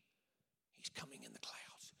me. He's coming in the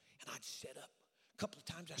clouds. And I'd sit up. A couple of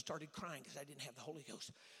times I started crying because I didn't have the Holy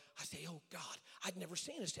Ghost. I say, oh God, I'd never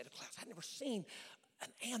seen a set of clouds. I'd never seen an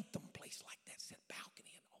anthem place like that, set balcony.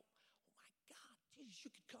 And oh my God, Jesus,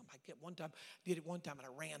 you could come. I did it one time, and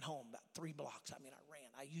I ran home about 3 blocks. I ran.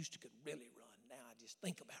 I used to could really run. Now I just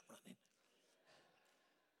think about running.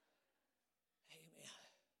 Amen.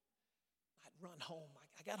 I'd run home.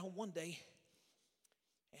 I got home one day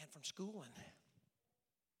and from school, and the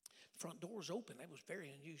front door was open. That was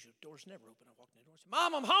very unusual. The door's never open. I walked in the door and said,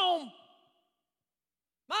 Mom, I'm home.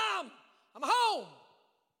 Mom, I'm home.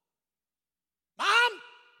 Mom,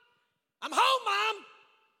 I'm home, Mom.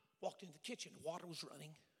 Walked into the kitchen. The water was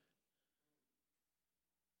running.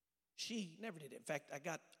 She never did it. In fact,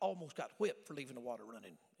 I almost got whipped for leaving the water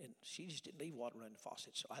running. And she just didn't leave water running the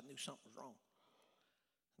faucet, so I knew something was wrong.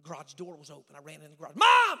 The garage door was open. I ran in the garage.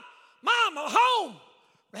 Mom, I'm home.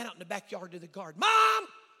 Ran out in the backyard to the garden. Mom!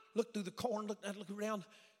 Looked through the corn, looked around.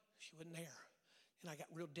 She wasn't there. And I got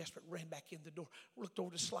real desperate, ran back in the door, looked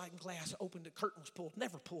over the sliding glass, opened the curtain was pulled,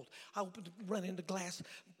 never pulled. I run into glass,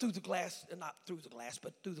 through the glass, and not through the glass,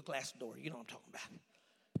 but through the glass door. You know what I'm talking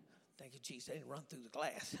about. Thank you, Jesus. I didn't run through the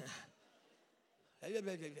glass. That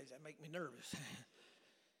make me nervous.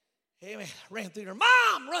 Amen. Ran through there.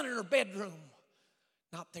 Mom! Run in her bedroom.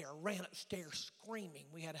 Not there. Ran upstairs screaming.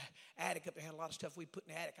 We had an attic up there. Had a lot of stuff we put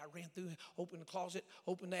in the attic. I ran through, opened the closet,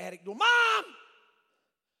 opened the attic door. Mom!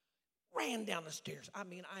 Ran down the stairs. I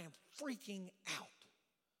am freaking out.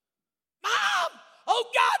 Mom! Oh,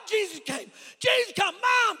 God, Jesus came. Jesus come.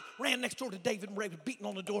 Mom! Ran next door to David and Ray, beating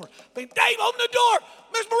on the door. Dave, open the door.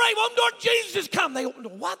 Miss Ray, open the door. Jesus has come. They opened the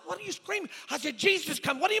door. What are you screaming? I said, Jesus has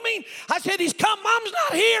come. What do you mean? I said, he's come. Mom's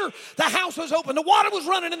not here. The house was open. The water was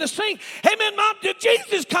running in the sink. Amen, Mom.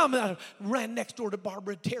 Jesus come. I ran next door to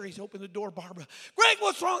Barbara. Terry's opened the door. Barbara. Greg,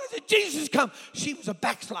 what's wrong? I said, Jesus has come. She was a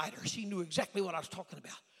backslider. She knew exactly what I was talking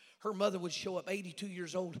about. Her mother would show up, 82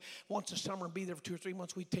 years old, once a summer and be there for 2 or 3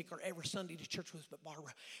 months. We'd take her every Sunday to church with us, but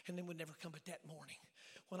Barbara, and then we'd never come but that morning.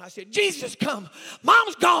 When I said, Jesus, come,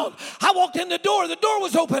 Mom's gone. I walked in the door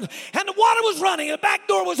was open, and the water was running, and the back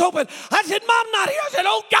door was open. I said, Mom, not here. I said,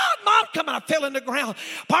 oh, God, Mom, come. And I fell in the ground.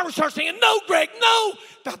 Barbara started singing, no, Greg, no.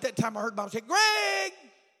 About that time I heard Mom say, Greg.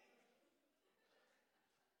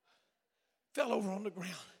 Fell over on the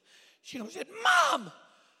ground. She said, Mom,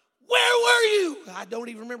 where were you? I don't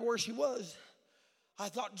even remember where she was. I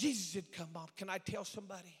thought Jesus had come, Mom. Can I tell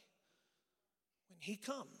somebody? When he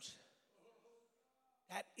comes,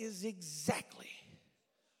 that is exactly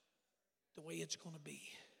the way it's going to be.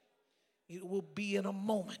 It will be in a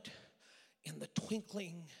moment, in the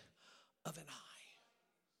twinkling of an eye.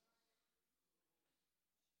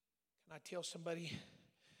 Can I tell somebody?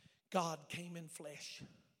 God came in flesh.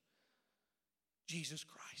 Jesus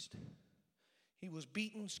Christ. He was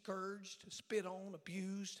beaten, scourged, spit on,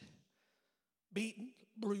 abused, beaten,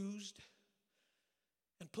 bruised,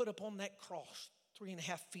 and put upon that cross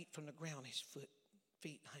 3.5 feet from the ground. His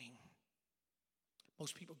feet hang.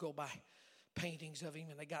 Most people go by paintings of him,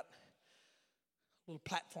 and they got little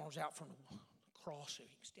platforms out from the cross so he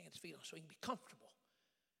can stand his feet on, so he can be comfortable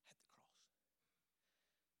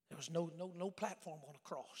at the cross. There was no platform on the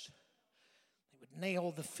cross. They would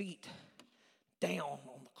nail the feet down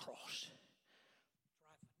on the cross.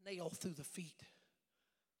 Nail through the feet.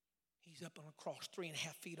 He's up on a cross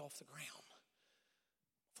 3.5 feet off the ground.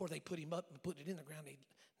 Before they put him up and put it in the ground, they'd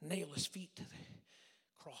nail his feet to the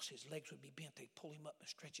cross. His legs would be bent. They'd pull him up and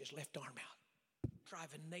stretch his left arm out.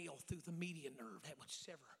 Drive a nail through the median nerve. That would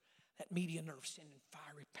sever that median nerve, sending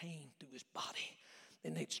fiery pain through his body.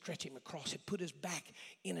 Then they'd stretch him across and put his back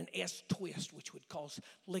in an S twist, which would cause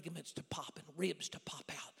ligaments to pop and ribs to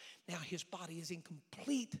pop out. Now his body is in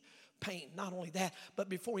complete pain. Not only that, but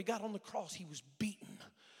before he got on the cross, he was beaten.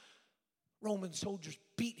 Roman soldiers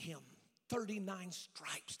beat him. 39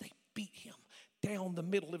 stripes. They beat him down the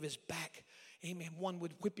middle of his back. Amen. One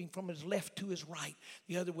would whip him from his left to his right.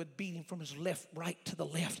 The other would beat him from his right to the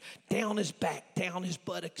left. Down his back, down his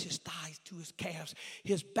buttocks, his thighs to his calves.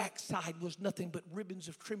 His backside was nothing but ribbons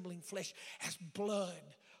of trembling flesh as blood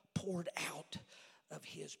poured out of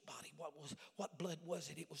his body. What blood was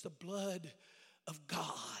it? It was the blood of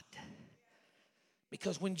God.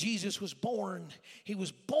 Because when Jesus was born, he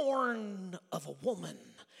was born of a woman,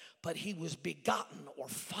 but he was begotten or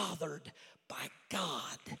fathered by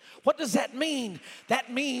God. What does that mean?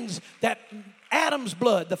 That means that Adam's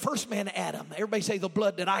blood, the first man Adam, everybody say the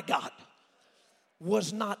blood that I got,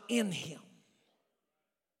 was not in him.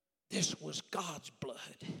 This was God's blood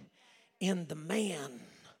in the man,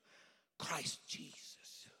 Christ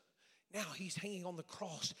Jesus. Now he's hanging on the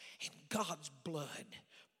cross, and God's blood,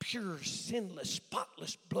 pure, sinless,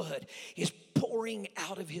 spotless blood, is pouring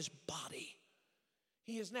out of his body.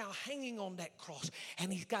 He is now hanging on that cross,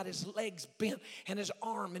 and he's got his legs bent and his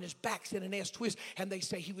arm and his back's in an S twist, and they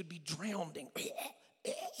say he would be drowning.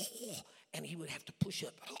 And he would have to push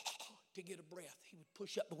up to get a breath. He would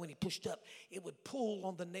push up, but when he pushed up, it would pull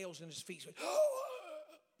on the nails in his feet. So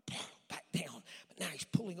back down. But now he's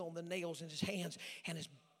pulling on the nails in his hands, and his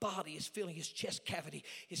body is filling, his chest cavity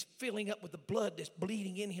is filling up with the blood that's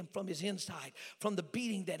bleeding in him from his inside, from the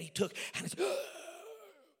beating that he took. And it's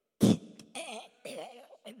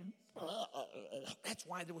that's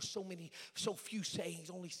why there were so few sayings.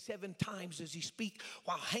 Only 7 times does he speak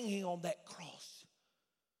while hanging on that cross.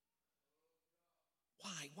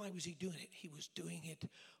 Why? Why was he doing it? He was doing it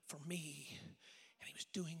for me, and he was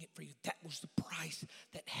doing it for you. That was the price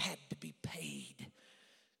that had to be paid.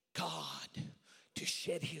 God to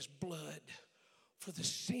shed his blood for the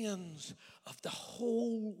sins of the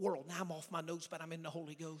whole world. Now I'm off my notes, but I'm in the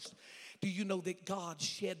Holy Ghost. Do you know that God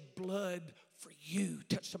shed blood for you?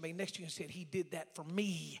 Touch somebody next to you and said, he did that for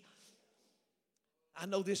me. I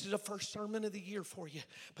know this is the first sermon of the year for you,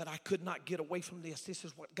 but I could not get away from this. This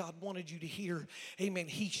is what God wanted you to hear. Amen.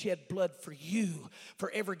 He shed blood for you. For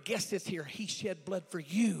every guest that's here, he shed blood for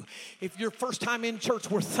you. If you're first time in church,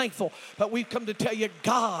 we're thankful. But we've come to tell you,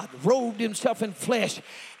 God robed himself in flesh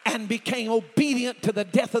and became obedient to the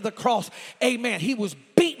death of the cross. Amen. He was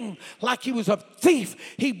beaten like he was a thief.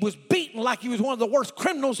 He was beaten like he was one of the worst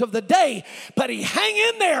criminals of the day. But he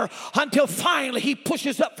hung in there until finally he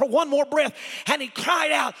pushes up for one more breath and he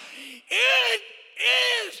cried out, "It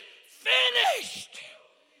is finished."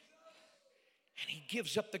 And he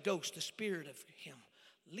gives up the ghost. The spirit of him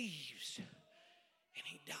leaves and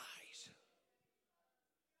he dies.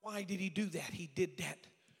 Why did he do that? He did that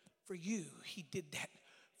for you. He did that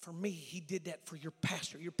for me. He did that for your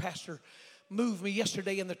pastor. Your pastor moved me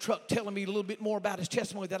yesterday in the truck telling me a little bit more about his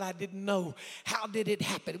testimony that I didn't know. How did it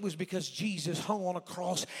happen? It was because Jesus hung on a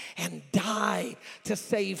cross and died to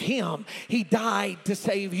save him. He died to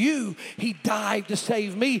save you. He died to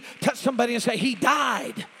save me. Touch somebody and say, he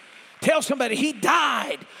died. Tell somebody, he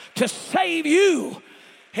died to save you.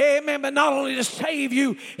 Amen. But not only to save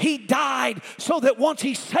you, he died so that once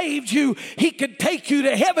he saved you, he could take you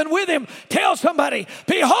to heaven with him. Tell somebody,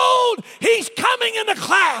 behold, he's coming in the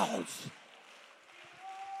clouds.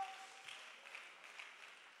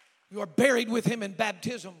 You are buried with him in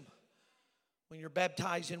baptism. When you're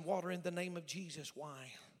baptized in water in the name of Jesus,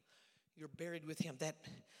 why? You're buried with him. That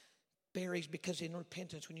buries because in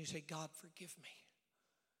repentance when you say, God, forgive me.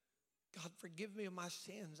 God, forgive me of my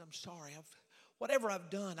sins. I'm sorry. Whatever I've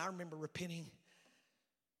done, I remember repenting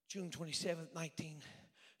June 27th,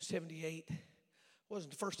 1978. It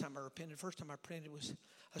wasn't the first time I repented. The first time I repented was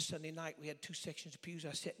a Sunday night. We had 2 sections of pews.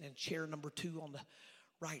 I was sitting in chair number 2 on the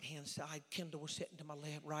right-hand side. Kendall was sitting to my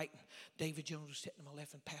left, right. David Jones was sitting to my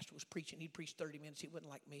left, and Pastor was preaching. He'd preached 30 minutes. He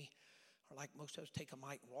wasn't like me, or like most of us, take a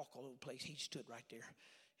mic and walk all over the place. He stood right there, and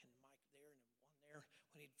the mic there and the one there.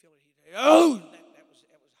 When he'd fill it, he'd say, "Oh!" That was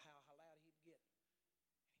how loud he'd get.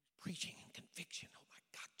 He was preaching and conviction. Oh my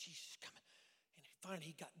God, Jesus is coming! And finally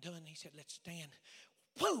he got done. He said, "Let's stand."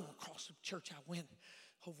 Boom! Across the church I went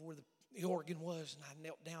over where the organ was, and I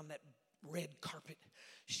knelt down that red carpet,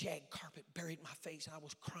 shag carpet, buried my face, and I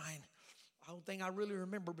was crying. The only thing I really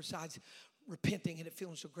remember besides repenting and it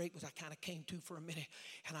feeling so great was I kind of came to for a minute,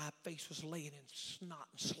 and my face was laying in snot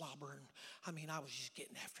and slobber. And I mean, I was just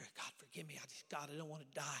getting after it. God, forgive me. God, I don't want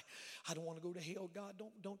to die. I don't want to go to hell. God,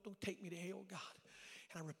 don't take me to hell, God.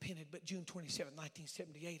 and I repented. But June 27,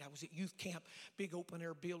 1978, I was at youth camp, big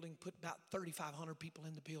open-air building, put about 3,500 people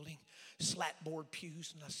in the building, slat-board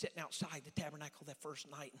pews, and I was sitting outside the tabernacle that first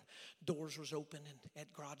night, and doors was open, and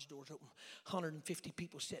at garage doors open, 150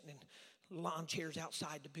 people sitting in lawn chairs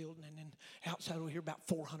outside the building, and then outside over here about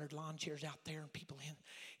 400 lawn chairs out there and people in,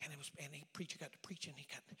 and the preacher got to preaching,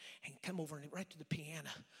 and come over and right to the piano,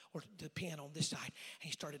 or the piano on this side, and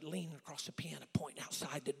he started leaning across the piano, pointing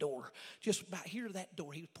outside the door, just about here to that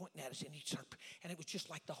door. He was pointing at us, and and it was just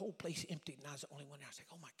like the whole place emptied, and I was the only one there. I was like,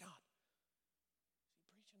 oh my God, is he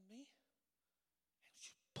preaching to me? And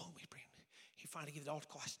just boom, he finally gave the altar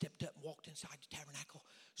call. I stepped up and walked inside the tabernacle,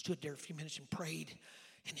 stood there a few minutes and prayed,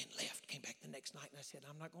 and then left. Came back the next night, and I said,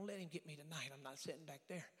 I'm not going to let him get me tonight. I'm not sitting back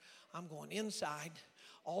there. I'm going inside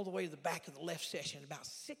all the way to the back of the left section, about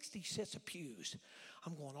 60 sets of pews.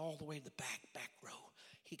 I'm going all the way to the back row.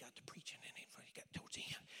 He got to preaching, and he got towards the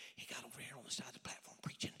end. He got over here on the side of the platform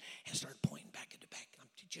preaching and started pointing back at the back. I'm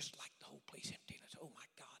just like the whole place empty. And I said, oh my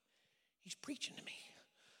God, he's preaching to me.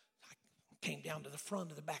 I came down to the front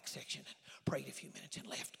of the back section and prayed a few minutes and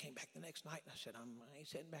left. Came back the next night, and I said, I ain't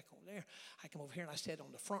sitting back over there. I come over here, and I sat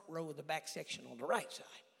on the front row of the back section on the right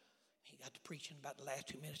side. He got to preaching about the last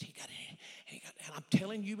 2 minutes. He got in, and I'm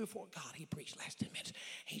telling you before God, he preached the last 10 minutes.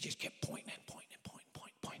 He just kept pointing and pointing and pointing.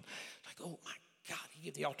 Like, oh my God, he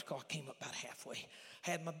gave the altar call. I came up about halfway.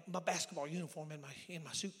 I had my basketball uniform in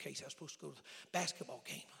my suitcase. I was supposed to go to the basketball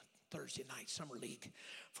game Thursday night, summer league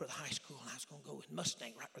for the high school. And I was going to go in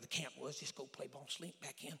Mustang right where the camp was, just go play ball, slink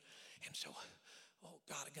back in. And so, oh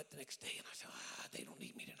God, I got the next day, and I said, they don't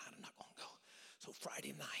need me tonight. I'm not going to go. So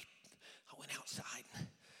Friday night, I went outside.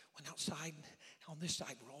 On this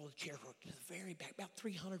side were all the chairs were to the very back, about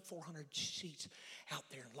 300, 400 seats out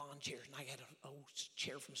there in lawn chairs. And I had an old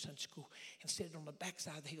chair from Sunday school and sitting on the back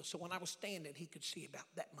side of the hill. So when I was standing, he could see about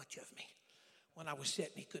that much of me. When I was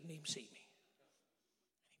sitting, he couldn't even see me.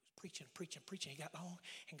 And he was preaching. He got long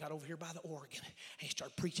and got over here by the organ. And he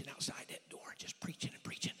started preaching outside that door, just preaching.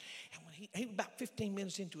 And when he was about 15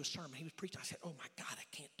 minutes into his sermon, he was preaching. I said, oh my God, I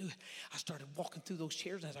can't do it. I started walking through those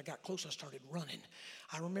chairs, and as I got close, I started running.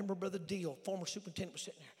 I remember Brother Deal, former superintendent, was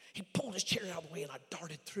sitting there. He pulled his chair out of the way, and I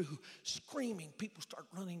darted through, screaming. People started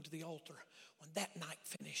running to the altar. When that night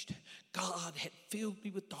finished, God had filled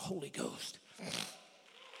me with the Holy Ghost.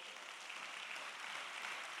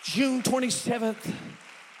 June 27th,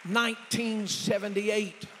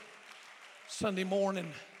 1978, Sunday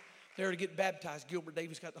morning, there to get baptized. Gilbert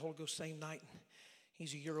Davis got the Holy Ghost same night.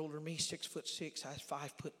 He's a year older than me, 6'6". I was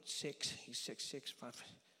 5'6". He's 6'6", 5.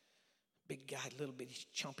 Big guy, little bitty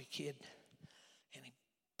chumpy kid. And he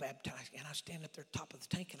baptized. And I was standing up there top of the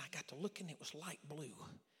tank, and I got to look, and it was light blue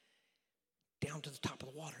down to the top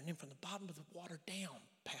of the water. And then from the bottom of the water down,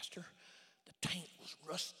 Pastor, the tank was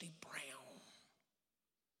rusty brown.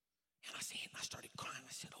 And I started crying.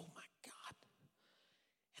 I said, oh my God.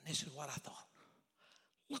 And this is what I thought.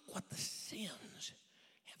 Look what the sins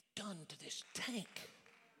have done to this tank.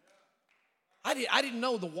 I didn't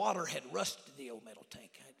know the water had rusted the old metal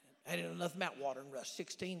tank. I didn't know nothing about water and rust.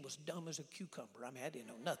 16 was dumb as a cucumber. I didn't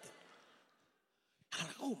know nothing. And I'm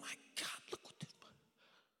like, oh my God, look what the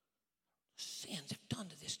sins have done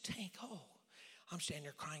to this tank. Oh, I'm standing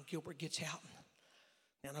there crying. Gilbert gets out,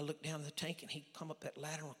 and I look down the tank, and he'd come up that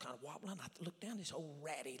ladder and kind of wobbling. I looked down this old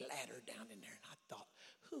ratty ladder down in there, and I thought,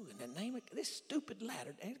 who in the name of this stupid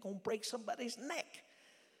ladder ain't going to break somebody's neck?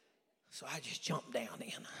 So I just jumped down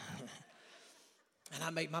in. And I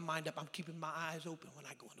made my mind up. I'm keeping my eyes open when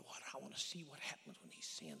I go in the water. I want to see what happens when these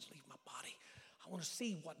sins leave my body. I want to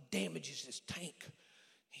see what damages this tank.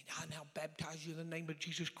 And I now baptize you in the name of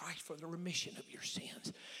Jesus Christ for the remission of your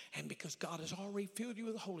sins. And because God has already filled you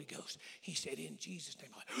with the Holy Ghost, he said, in Jesus'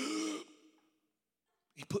 name,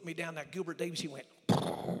 he put me down there. Gilbert Davis, he went,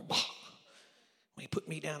 when he put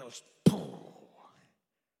me down, it was,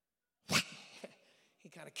 he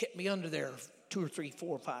kind of kept me under there 2 or 3, 4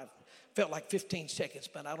 or 5. Felt like 15 seconds,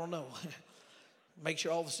 but I don't know. Make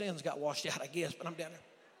sure all the sins got washed out, I guess, but I'm down there.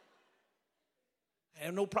 I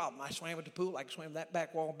had no problem. I swam at the pool. I could swim that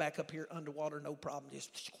back wall, back up here underwater, no problem. It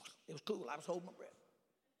was cool. I was holding my breath.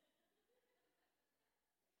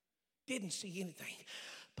 Didn't see anything.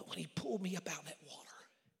 But when he pulled me up out of that water,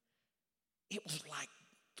 it was like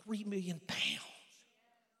 3 million pounds.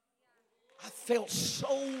 I felt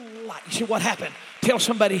so light. You see what happened? Tell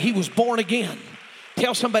somebody he was born again.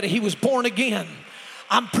 Tell somebody he was born again.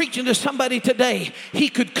 I'm preaching to somebody today. He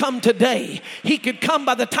could come today. He could come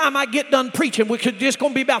by the time I get done preaching, which is just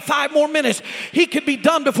going to be about 5 more minutes. He could be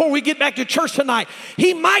done before we get back to church tonight.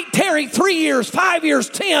 He might tarry 3 years, 5 years,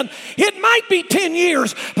 10. It might be 10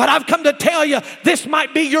 years, but I've come to tell you this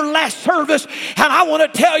might be your last service. And I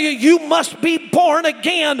want to tell you, you must be born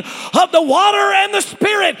again of the water and the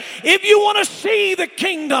Spirit if you want to see the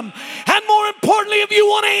kingdom. And more importantly, if you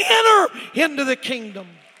want to enter into the kingdom.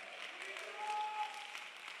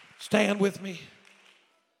 Stand with me.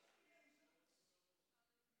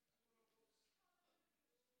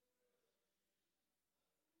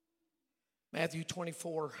 Matthew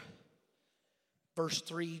 24, verse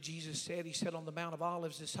 3, Jesus said, he said on the Mount of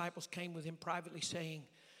Olives, disciples came with him privately saying,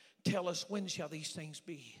 tell us, when shall these things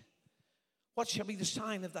be? What shall be the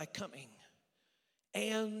sign of thy coming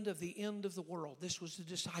and of the end of the world? This was the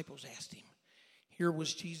disciples asked him. Here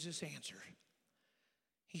was Jesus' answer.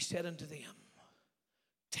 He said unto them,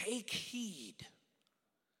 take heed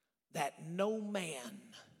that no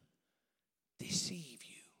man deceive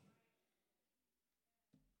you.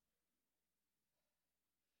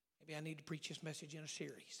 Maybe I need to preach this message in a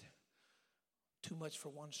series. Too much for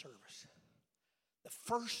one service. The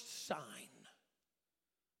first sign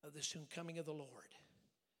of the soon coming of the Lord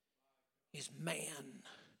is man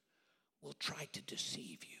will try to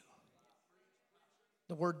deceive you.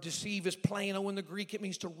 The word deceive is plaino in the Greek. It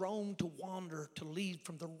means to roam, to wander, to lead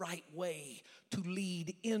from the right way, to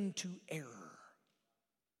lead into error.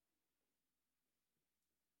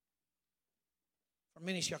 For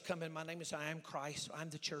many shall come in my name and say, I am Christ, I'm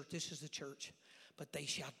the church, this is the church. But they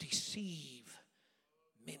shall deceive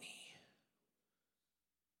many.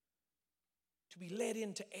 To be led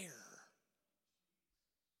into error.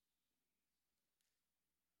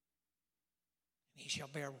 And he shall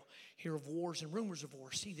hear of wars and rumors of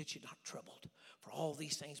wars. See that you're not troubled. For all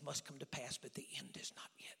these things must come to pass, but the end is not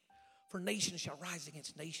yet. For nation shall rise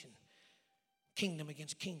against nation, kingdom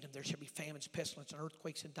against kingdom. There shall be famines, pestilence, and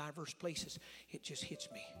earthquakes in diverse places. It just hits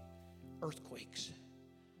me. Earthquakes.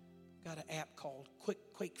 Got an app called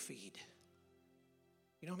Quake Feed.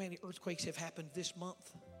 You know how many earthquakes have happened this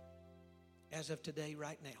month? As of today,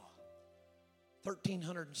 right now.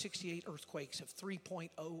 1,368 earthquakes of 3.0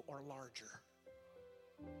 or larger.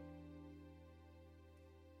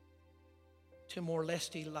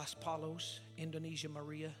 Timor-Leste, Las Palos, Indonesia,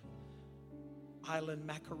 Maria, Island,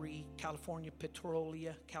 Macquarie, California,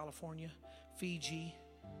 Petrolia, California, Fiji,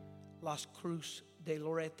 Las Cruz de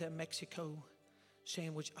Loretta, Mexico,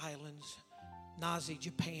 Sandwich Islands, Nazi,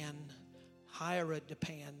 Japan, Hira,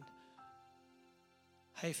 Japan,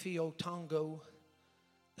 Haifio, Tongo,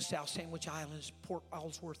 the South Sandwich Islands, Port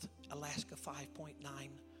Ellsworth, Alaska, 5.9.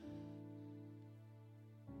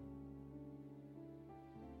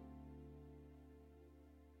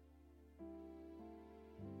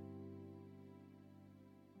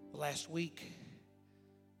 Last week,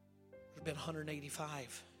 there's been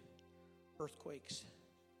 185 earthquakes.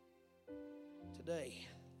 Today,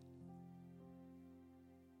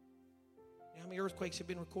 you know how many earthquakes have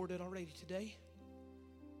been recorded already today?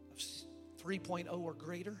 3.0 or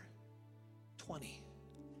greater? 20.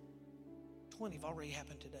 20 have already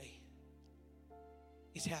happened today.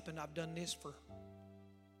 It's happened. I've done this for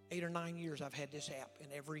 8 or 9 years. I've had this app,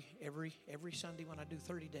 and every Sunday when I do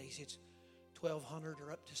 30 days, it's 1,200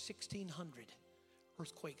 or up to 1,600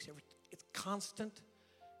 earthquakes. It's constant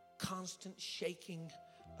shaking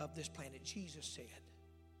of this planet. Jesus said,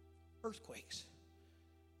 earthquakes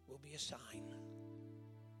will be a sign.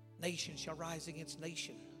 Nation shall rise against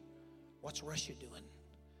nation. What's Russia doing?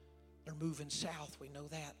 They're moving south. We know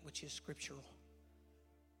that, which is scriptural.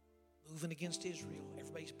 Moving against Israel.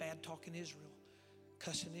 Everybody's bad talking Israel,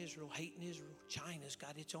 cussing Israel, hating Israel. China's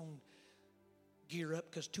got its own gear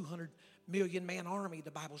up because 200 million man army,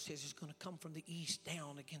 the Bible says, is going to come from the east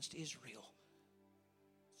down against Israel.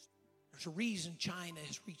 There's a reason China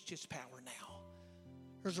has reached its power now.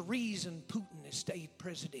 There's a reason Putin has stayed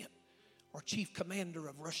president or chief commander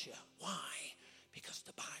of Russia. Why? Because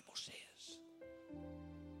the Bible says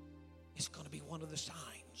it's going to be one of the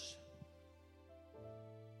signs.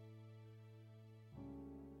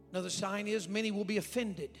 Another sign is many will be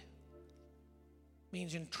offended.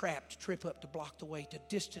 Means entrapped, trip up, to block the way, to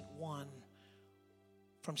distant one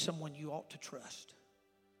from someone you ought to trust.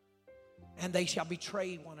 And they shall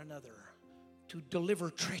betray one another, to deliver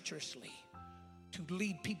treacherously, to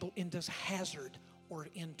lead people into hazard or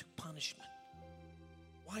into punishment.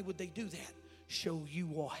 Why would they do that? So you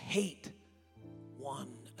will hate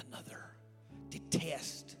one another,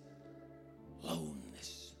 detest,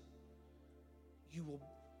 loneliness. You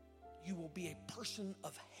will be a person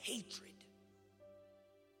of hatred.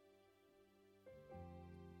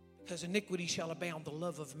 Because iniquity shall abound, the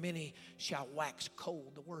love of many shall wax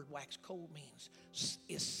cold. The word wax cold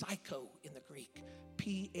is psycho in the Greek.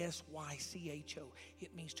 P-S-Y-C-H-O.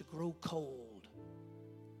 It means to grow cold.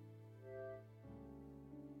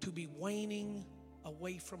 To be waning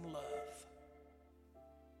away from love.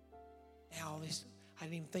 Now, I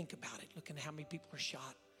didn't even think about it. Looking at how many people are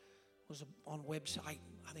shot. It was on a website,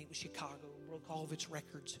 I think it was Chicago, broke all of its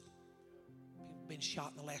records. People have been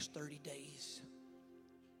shot in the last 30 days.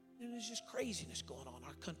 And there's just craziness going on.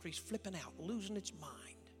 Our country's flipping out, losing its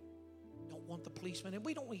mind. Don't want the policemen, and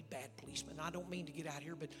we don't need bad policemen. I don't mean to get out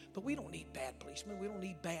here, but we don't need bad policemen. We don't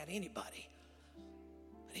need bad anybody.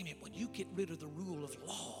 But amen, when you get rid of the rule of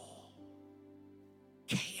law,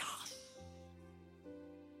 chaos.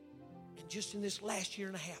 And just in this last year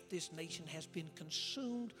and a half, this nation has been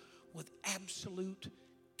consumed with absolute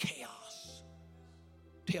chaos.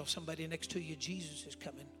 Tell somebody next to you, Jesus is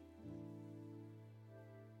coming.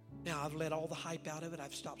 Now, I've let all the hype out of it.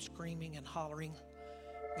 I've stopped screaming and hollering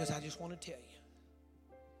because I just want to tell you,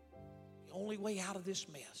 the only way out of this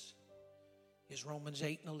mess is Romans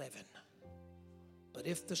 8 and 11. But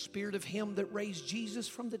if the spirit of him that raised Jesus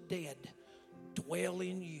from the dead dwell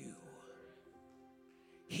in you,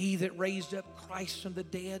 he that raised up Christ from the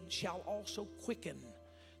dead shall also quicken.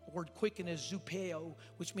 The word quicken is zupeo,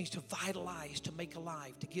 which means to vitalize, to make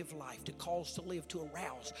alive, to give life, to cause to live, to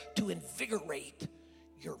arouse, to invigorate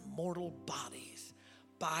your mortal bodies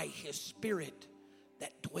by his spirit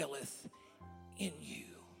that dwelleth in you.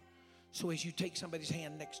 So as you take somebody's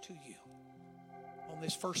hand next to you on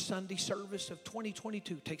this first Sunday service of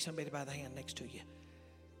 2022, take somebody by the hand next to you.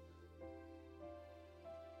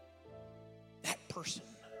 That person,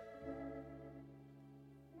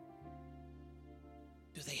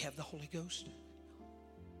 do they have the Holy Ghost?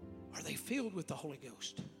 Are they filled with the Holy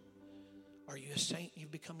Ghost? Are you a saint?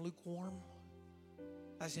 You've become lukewarm?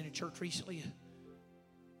 I was in a church recently.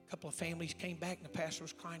 A couple of families came back, and the pastor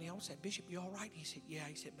was crying out. I said, "Bishop, you all right?" He said, "Yeah."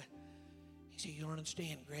 He said, "You don't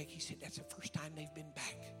understand, Greg." He said, "That's the first time they've been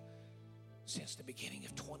back since the beginning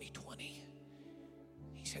of 2020.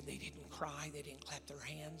 He said, "They didn't cry. They didn't clap their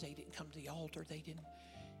hands. They didn't come to the altar. They didn't."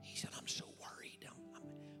 He said, "I'm so worried.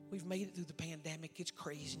 We've made it through the pandemic. It's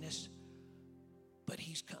craziness, but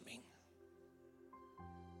he's coming."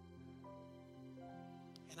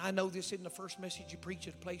 And I know this isn't the first message you preach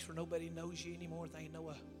at a place where nobody knows you anymore. They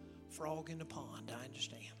know a frog in the pond. I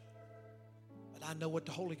understand. But I know what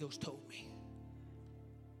the Holy Ghost told me.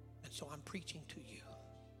 And so I'm preaching to you.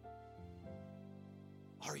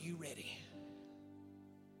 Are you ready?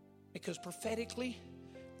 Because prophetically,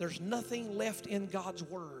 there's nothing left in God's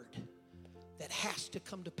word that has to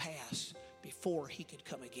come to pass before he could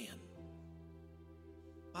come again.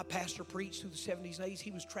 My pastor preached through the 70s and 80s.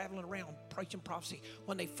 He was traveling around preaching prophecy.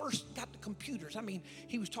 When they first got the computers,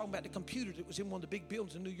 he was talking about the computer that was in one of the big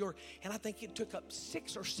buildings in New York. And I think it took up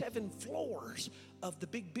 6 or 7 floors of the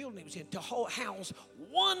big building it was in to house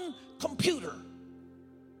one computer.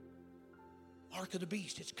 Ark of the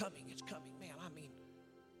Beast, it's coming, man.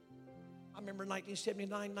 I remember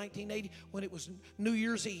 1979, 1980, when it was New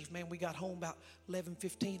Year's Eve, man, we got home about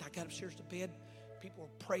 11:15. I got upstairs to bed. People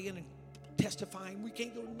were praying and testifying. We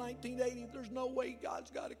can't go to 1980. There's no way. God's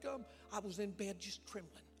got to come. I was in bed just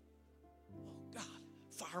trembling. Oh, God.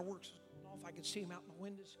 Fireworks. I don't know if I could see them out in the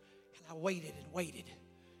windows. And I waited and waited.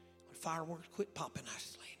 When fireworks quit popping, I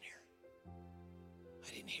was laying there. I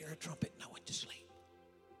didn't hear a trumpet, and I went to sleep.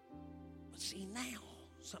 But see, now,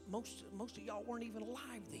 most of y'all weren't even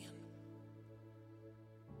alive then.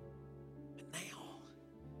 But now,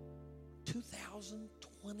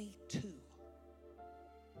 2022.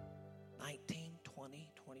 19,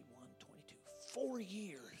 20, 21, 22. 4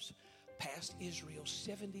 years past Israel's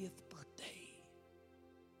 70th birthday.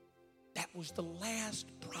 That was the last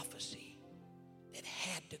prophecy that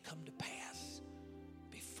had to come to pass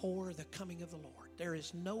before the coming of the Lord. There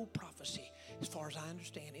is no prophecy, as far as I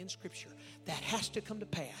understand, in Scripture that has to come to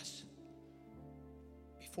pass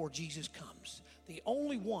before Jesus comes. The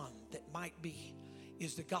only one that might be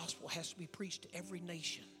is the gospel has to be preached to every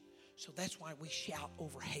nation. So that's why we shout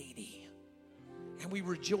over Haiti. And we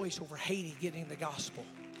rejoice over Haiti getting the gospel.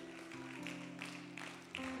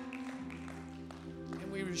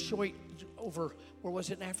 And we rejoice over, where was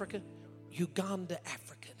it in Africa? Uganda,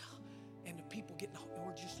 Africa. And the people getting, and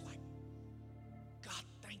we're just like, God,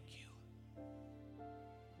 thank you.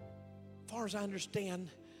 As far as I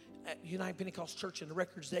understand, at United Pentecostal Church and the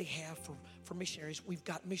records they have for missionaries, we've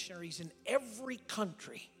got missionaries in every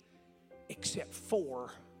country except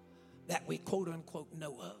 4 that we quote unquote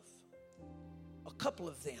know of. A couple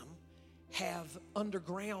of them have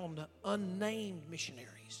underground, unnamed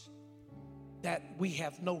missionaries. that we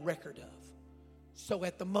have no record of. So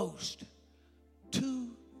at the most, 2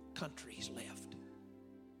 countries left.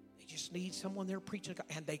 They just need someone there preaching,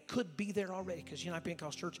 and they could be there already, because United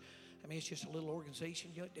Pentecostal Church, I mean, it's just a little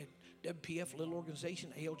organization. You know, WPF, a little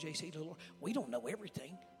organization, ALJC, little. We don't know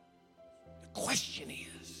everything. The question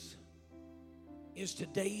is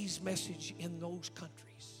today's message in those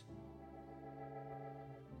countries,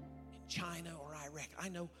 in China or Iraq? I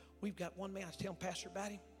know we've got one man. I was telling Pastor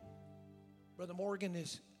about him. Brother Morgan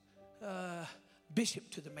is bishop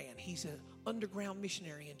to the man. He's an underground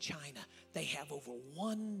missionary in China. They have over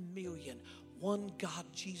 1 million, one God,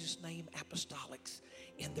 Jesus name apostolics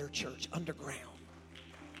in their church, underground.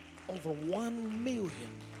 Over 1 million.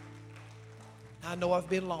 I know I've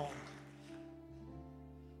been long.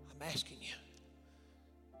 I'm asking you,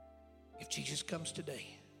 if Jesus comes today,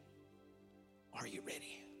 are you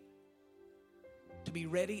ready? To be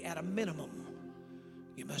ready, at a minimum,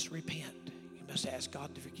 you must repent. You must ask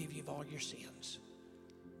God to forgive you of all your sins.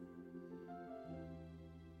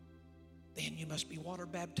 Then you must be water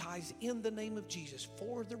baptized in the name of Jesus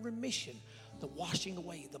for the remission, the washing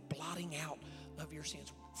away, the blotting out of your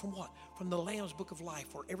sins. From what? From the Lamb's Book of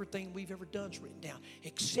Life, where everything we've ever done is written down,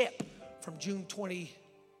 except from June 29th,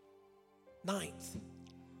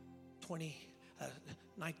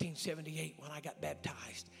 1978, when I got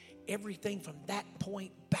baptized. Everything from that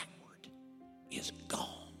point backward is gone.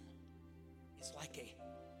 It's like a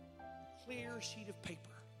clear sheet of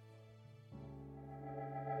paper.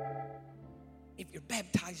 If you're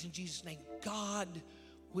baptized in Jesus' name, God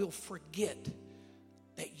will forget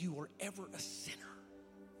that you were ever a sinner.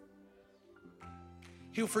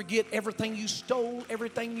 He'll forget everything you stole,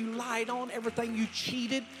 everything you lied on, everything you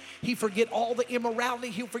cheated. He'll forget all the immorality.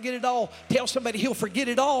 He'll forget it all. Tell somebody he'll forget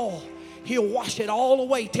it all. He'll wash it all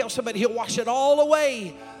away. Tell somebody he'll wash it all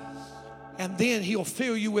away. And then he'll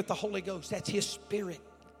fill you with the Holy Ghost. That's his Spirit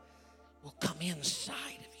will come inside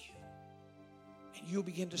of you. And you'll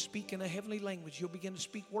begin to speak in a heavenly language. You'll begin to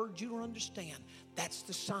speak words you don't understand. That's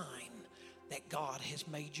the sign that God has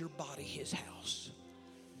made your body his house.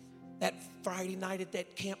 That Friday night at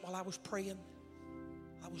that camp, while I was praying,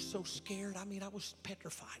 I was so scared. I mean, I was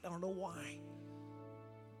petrified. I don't know why.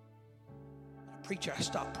 The preacher, I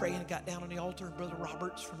stopped praying and got down on the altar. And Brother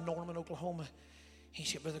Roberts from Norman, Oklahoma, he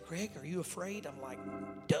said, Brother Greg, are you afraid? I'm like,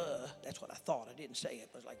 duh. That's what I thought. I didn't say it.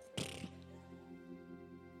 I was like,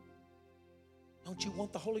 don't you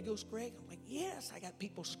want the Holy Ghost, Greg? I'm like, yes. I got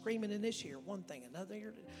people screaming in this ear, one thing, another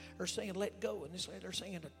ear. They're saying, let go. And this way they're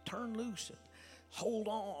saying to turn loose and hold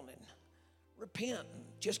on and repent and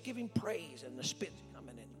just give him praise. And the spit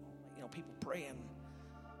coming and, you know, people praying.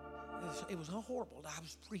 It was horrible. I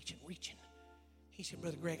was reaching. He said,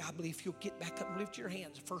 Brother Greg, I believe if you'll get back up and lift your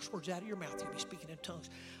hands, the first words out of your mouth, you'll be speaking in tongues.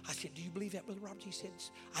 I said, do you believe that, Brother Robert? He said,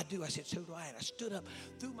 I do. I said, so do I. And I stood up,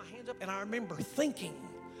 threw my hands up, and I remember thinking,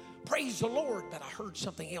 praise the Lord, but I heard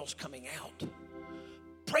something else coming out.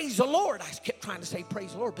 Praise the Lord. I kept trying to say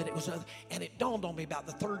praise the Lord, but it was and it dawned on me about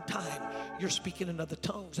the third time, you're speaking in other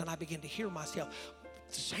tongues, and I began to hear myself.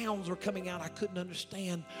 The sounds were coming out. I couldn't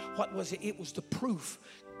understand. What was it? It was the proof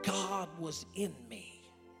God was in me.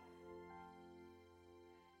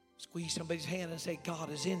 Squeeze somebody's hand and say,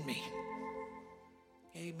 God is in me.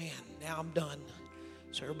 Amen. Now I'm done.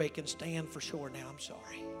 So everybody can stand for sure now. I'm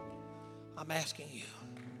sorry. I'm asking you.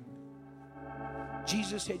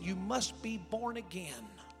 Jesus said, you must be born again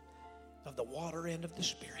of the water and of the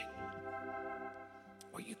Spirit,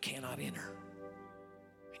 or you cannot enter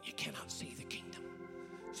and you cannot see the kingdom.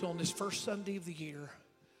 So on this first Sunday of the year,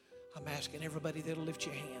 I'm asking everybody that'll lift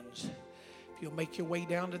your hands. If you'll make your way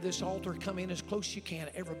down to this altar, come in as close as you can.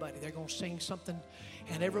 Everybody, they're going to sing something.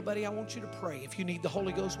 And everybody, I want you to pray. If you need the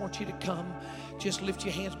Holy Ghost, I want you to come. Just lift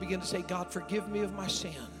your hands, begin to say, God, forgive me of my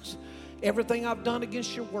sins. Everything I've done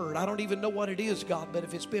against your word. I don't even know what it is, God, but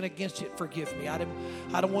if it's been against it, forgive me. I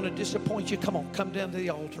don't want to disappoint you. Come on, come down to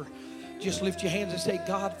the altar. Just lift your hands and say,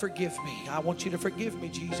 God, forgive me. I want you to forgive me,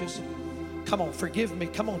 Jesus. Come on, forgive me.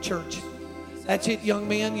 Come on, church. That's it, young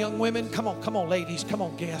men, young women. Come on, ladies. Come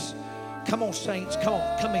on, guests. Come on, saints. Come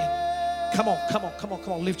on, come in. Come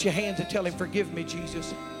on. Lift your hands and tell him, forgive me,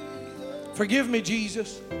 Jesus. Forgive me,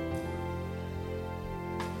 Jesus.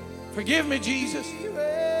 Forgive me, Jesus.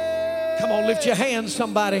 Come on, lift your hands,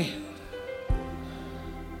 somebody.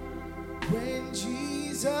 When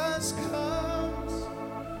Jesus comes,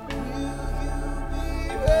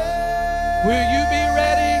 will you be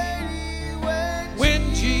ready?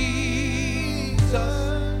 When Jesus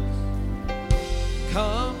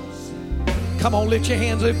comes. Come on, lift your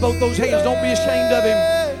hands. Lift both those hands. Don't be ashamed of him.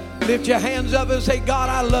 Lift your hands up and say, God,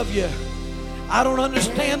 I love you. I don't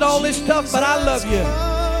understand all this stuff, but I love you.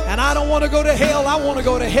 And I don't want to go to hell. I want to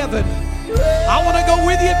go to heaven. I want to go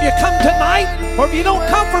with you if you come tonight, or if you don't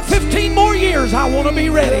come for 15 more years. I want to be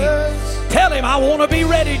ready. Tell him, I want to be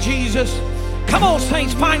ready, Jesus. Come on,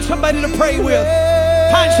 saints, find somebody to pray with.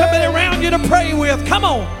 Find somebody around you to pray with. Come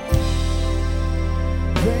on.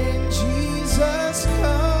 When Jesus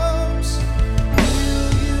comes,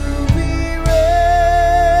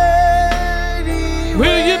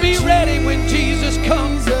 will you be ready when Jesus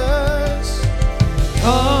comes?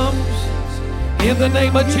 Comes. In the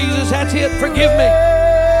name of Jesus, that's it. Forgive me.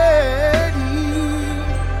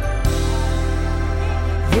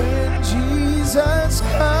 When Jesus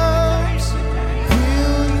comes,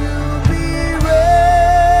 will you be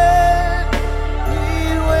ready?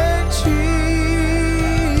 When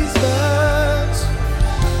Jesus,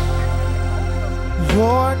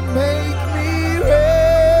 Lord, make me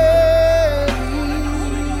ready.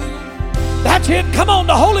 That's it. Come on,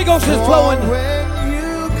 the Holy Ghost is flowing.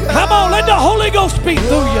 Come on, let the Holy Ghost speak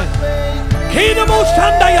through you.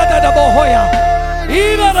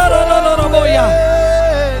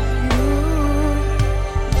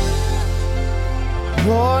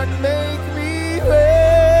 Lord, make me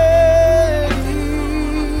ready.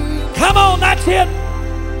 Come on, that's it.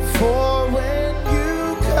 For when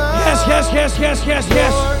you come. Yes, yes, yes, yes, yes,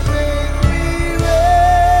 yes. Lord, make me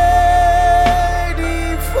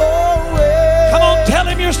ready for when. Come on, tell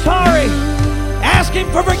him you're sorry. Ask him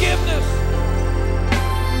for forgiveness.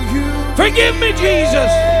 Forgive me,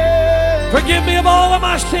 Jesus. Forgive me of all of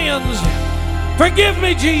my sins. Forgive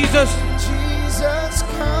me, Jesus. Jesus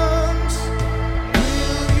comes.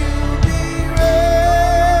 Will you be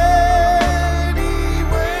ready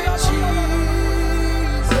when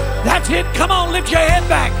Jesus? That's it. Come on, lift your head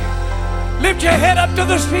back. Lift your head up to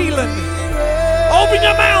the ceiling. Open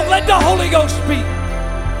your mouth. Let the Holy Ghost speak.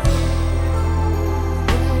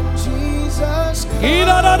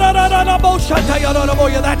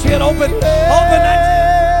 That's it, open, open,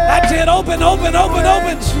 that's it, open, open, open,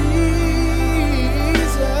 open.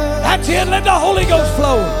 That's it, let the Holy Ghost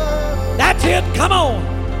flow. That's it, come on.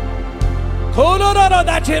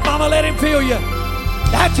 That's it, mama, let him feel you.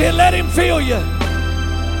 That's it, let him feel you. That's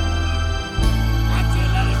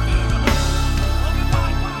it, let him feel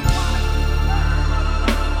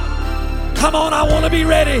you. Come on, I want to be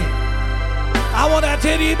ready. I want to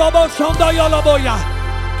tell you, Bobo Shondo Yoloboya.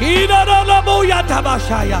 Ida la boya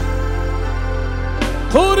tabashaya.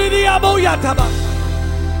 Kuri boya tabas.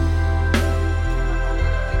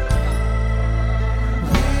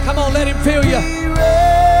 Come on, let him feel you.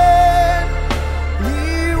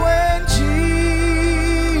 When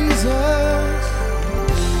Jesus.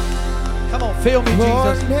 Come on, feel me,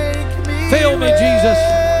 Lord, Jesus. make me Feel me, Jesus.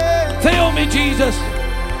 Feel me, Jesus.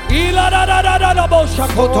 Ila da da da da da bosha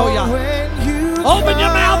kotoya. Open your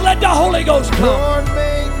mouth, let the Holy Ghost come. Lord,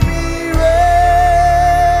 make me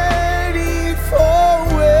ready for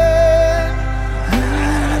when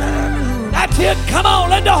That's it. Come on,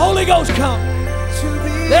 let the Holy Ghost come. to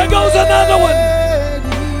be There goes another one. ready.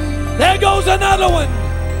 There goes another one.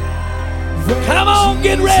 When Come on,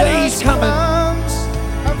 get ready. He's Jesus coming. comes,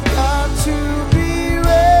 I've got to be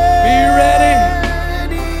Be ready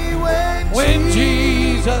ready when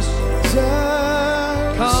Jesus comes.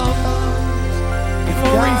 Come on,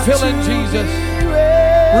 refill him, Jesus.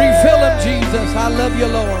 Refill him, Jesus. I love you,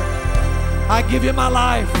 Lord. I give you my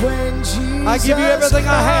life. I give you everything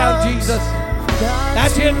I have, Jesus.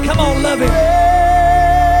 That's it. Come on, love him.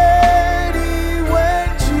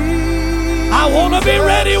 I want to be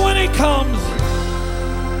ready when he comes.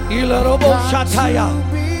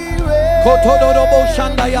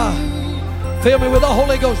 Fill me with the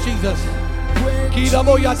Holy Ghost, Jesus.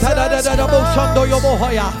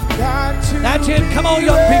 That's it. Come on,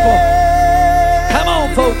 young people. Come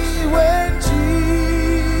on, folks.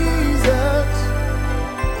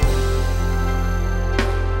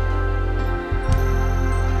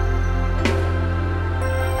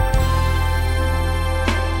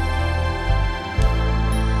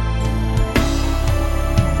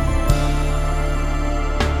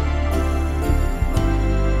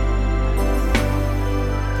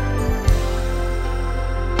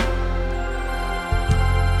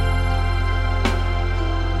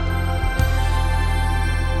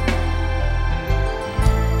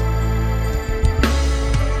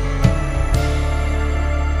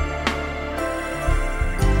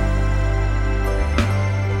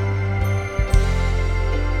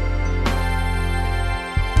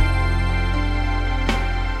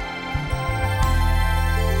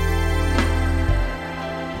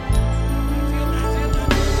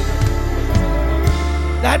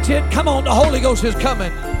 That's it. Come on, the Holy Ghost is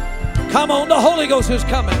coming. Come on, the Holy Ghost is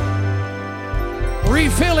coming.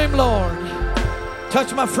 Refill him, Lord.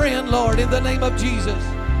 Touch my friend, Lord, in the name of Jesus.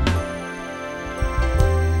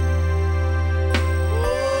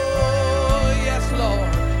 Oh, yes,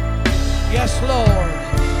 Lord. Yes, Lord.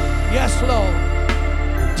 Yes, Lord.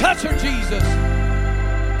 Touch her, Jesus.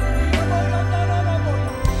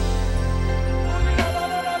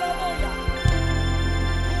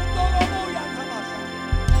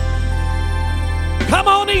 Come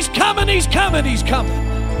on, he's coming, he's coming, he's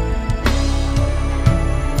coming.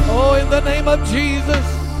 Oh, in the name of Jesus.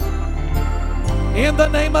 In the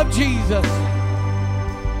name of Jesus.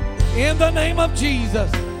 In the name of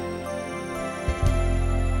Jesus.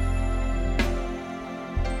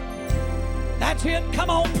 That's it. Come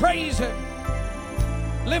on, praise him.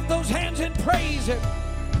 Lift those hands and praise him.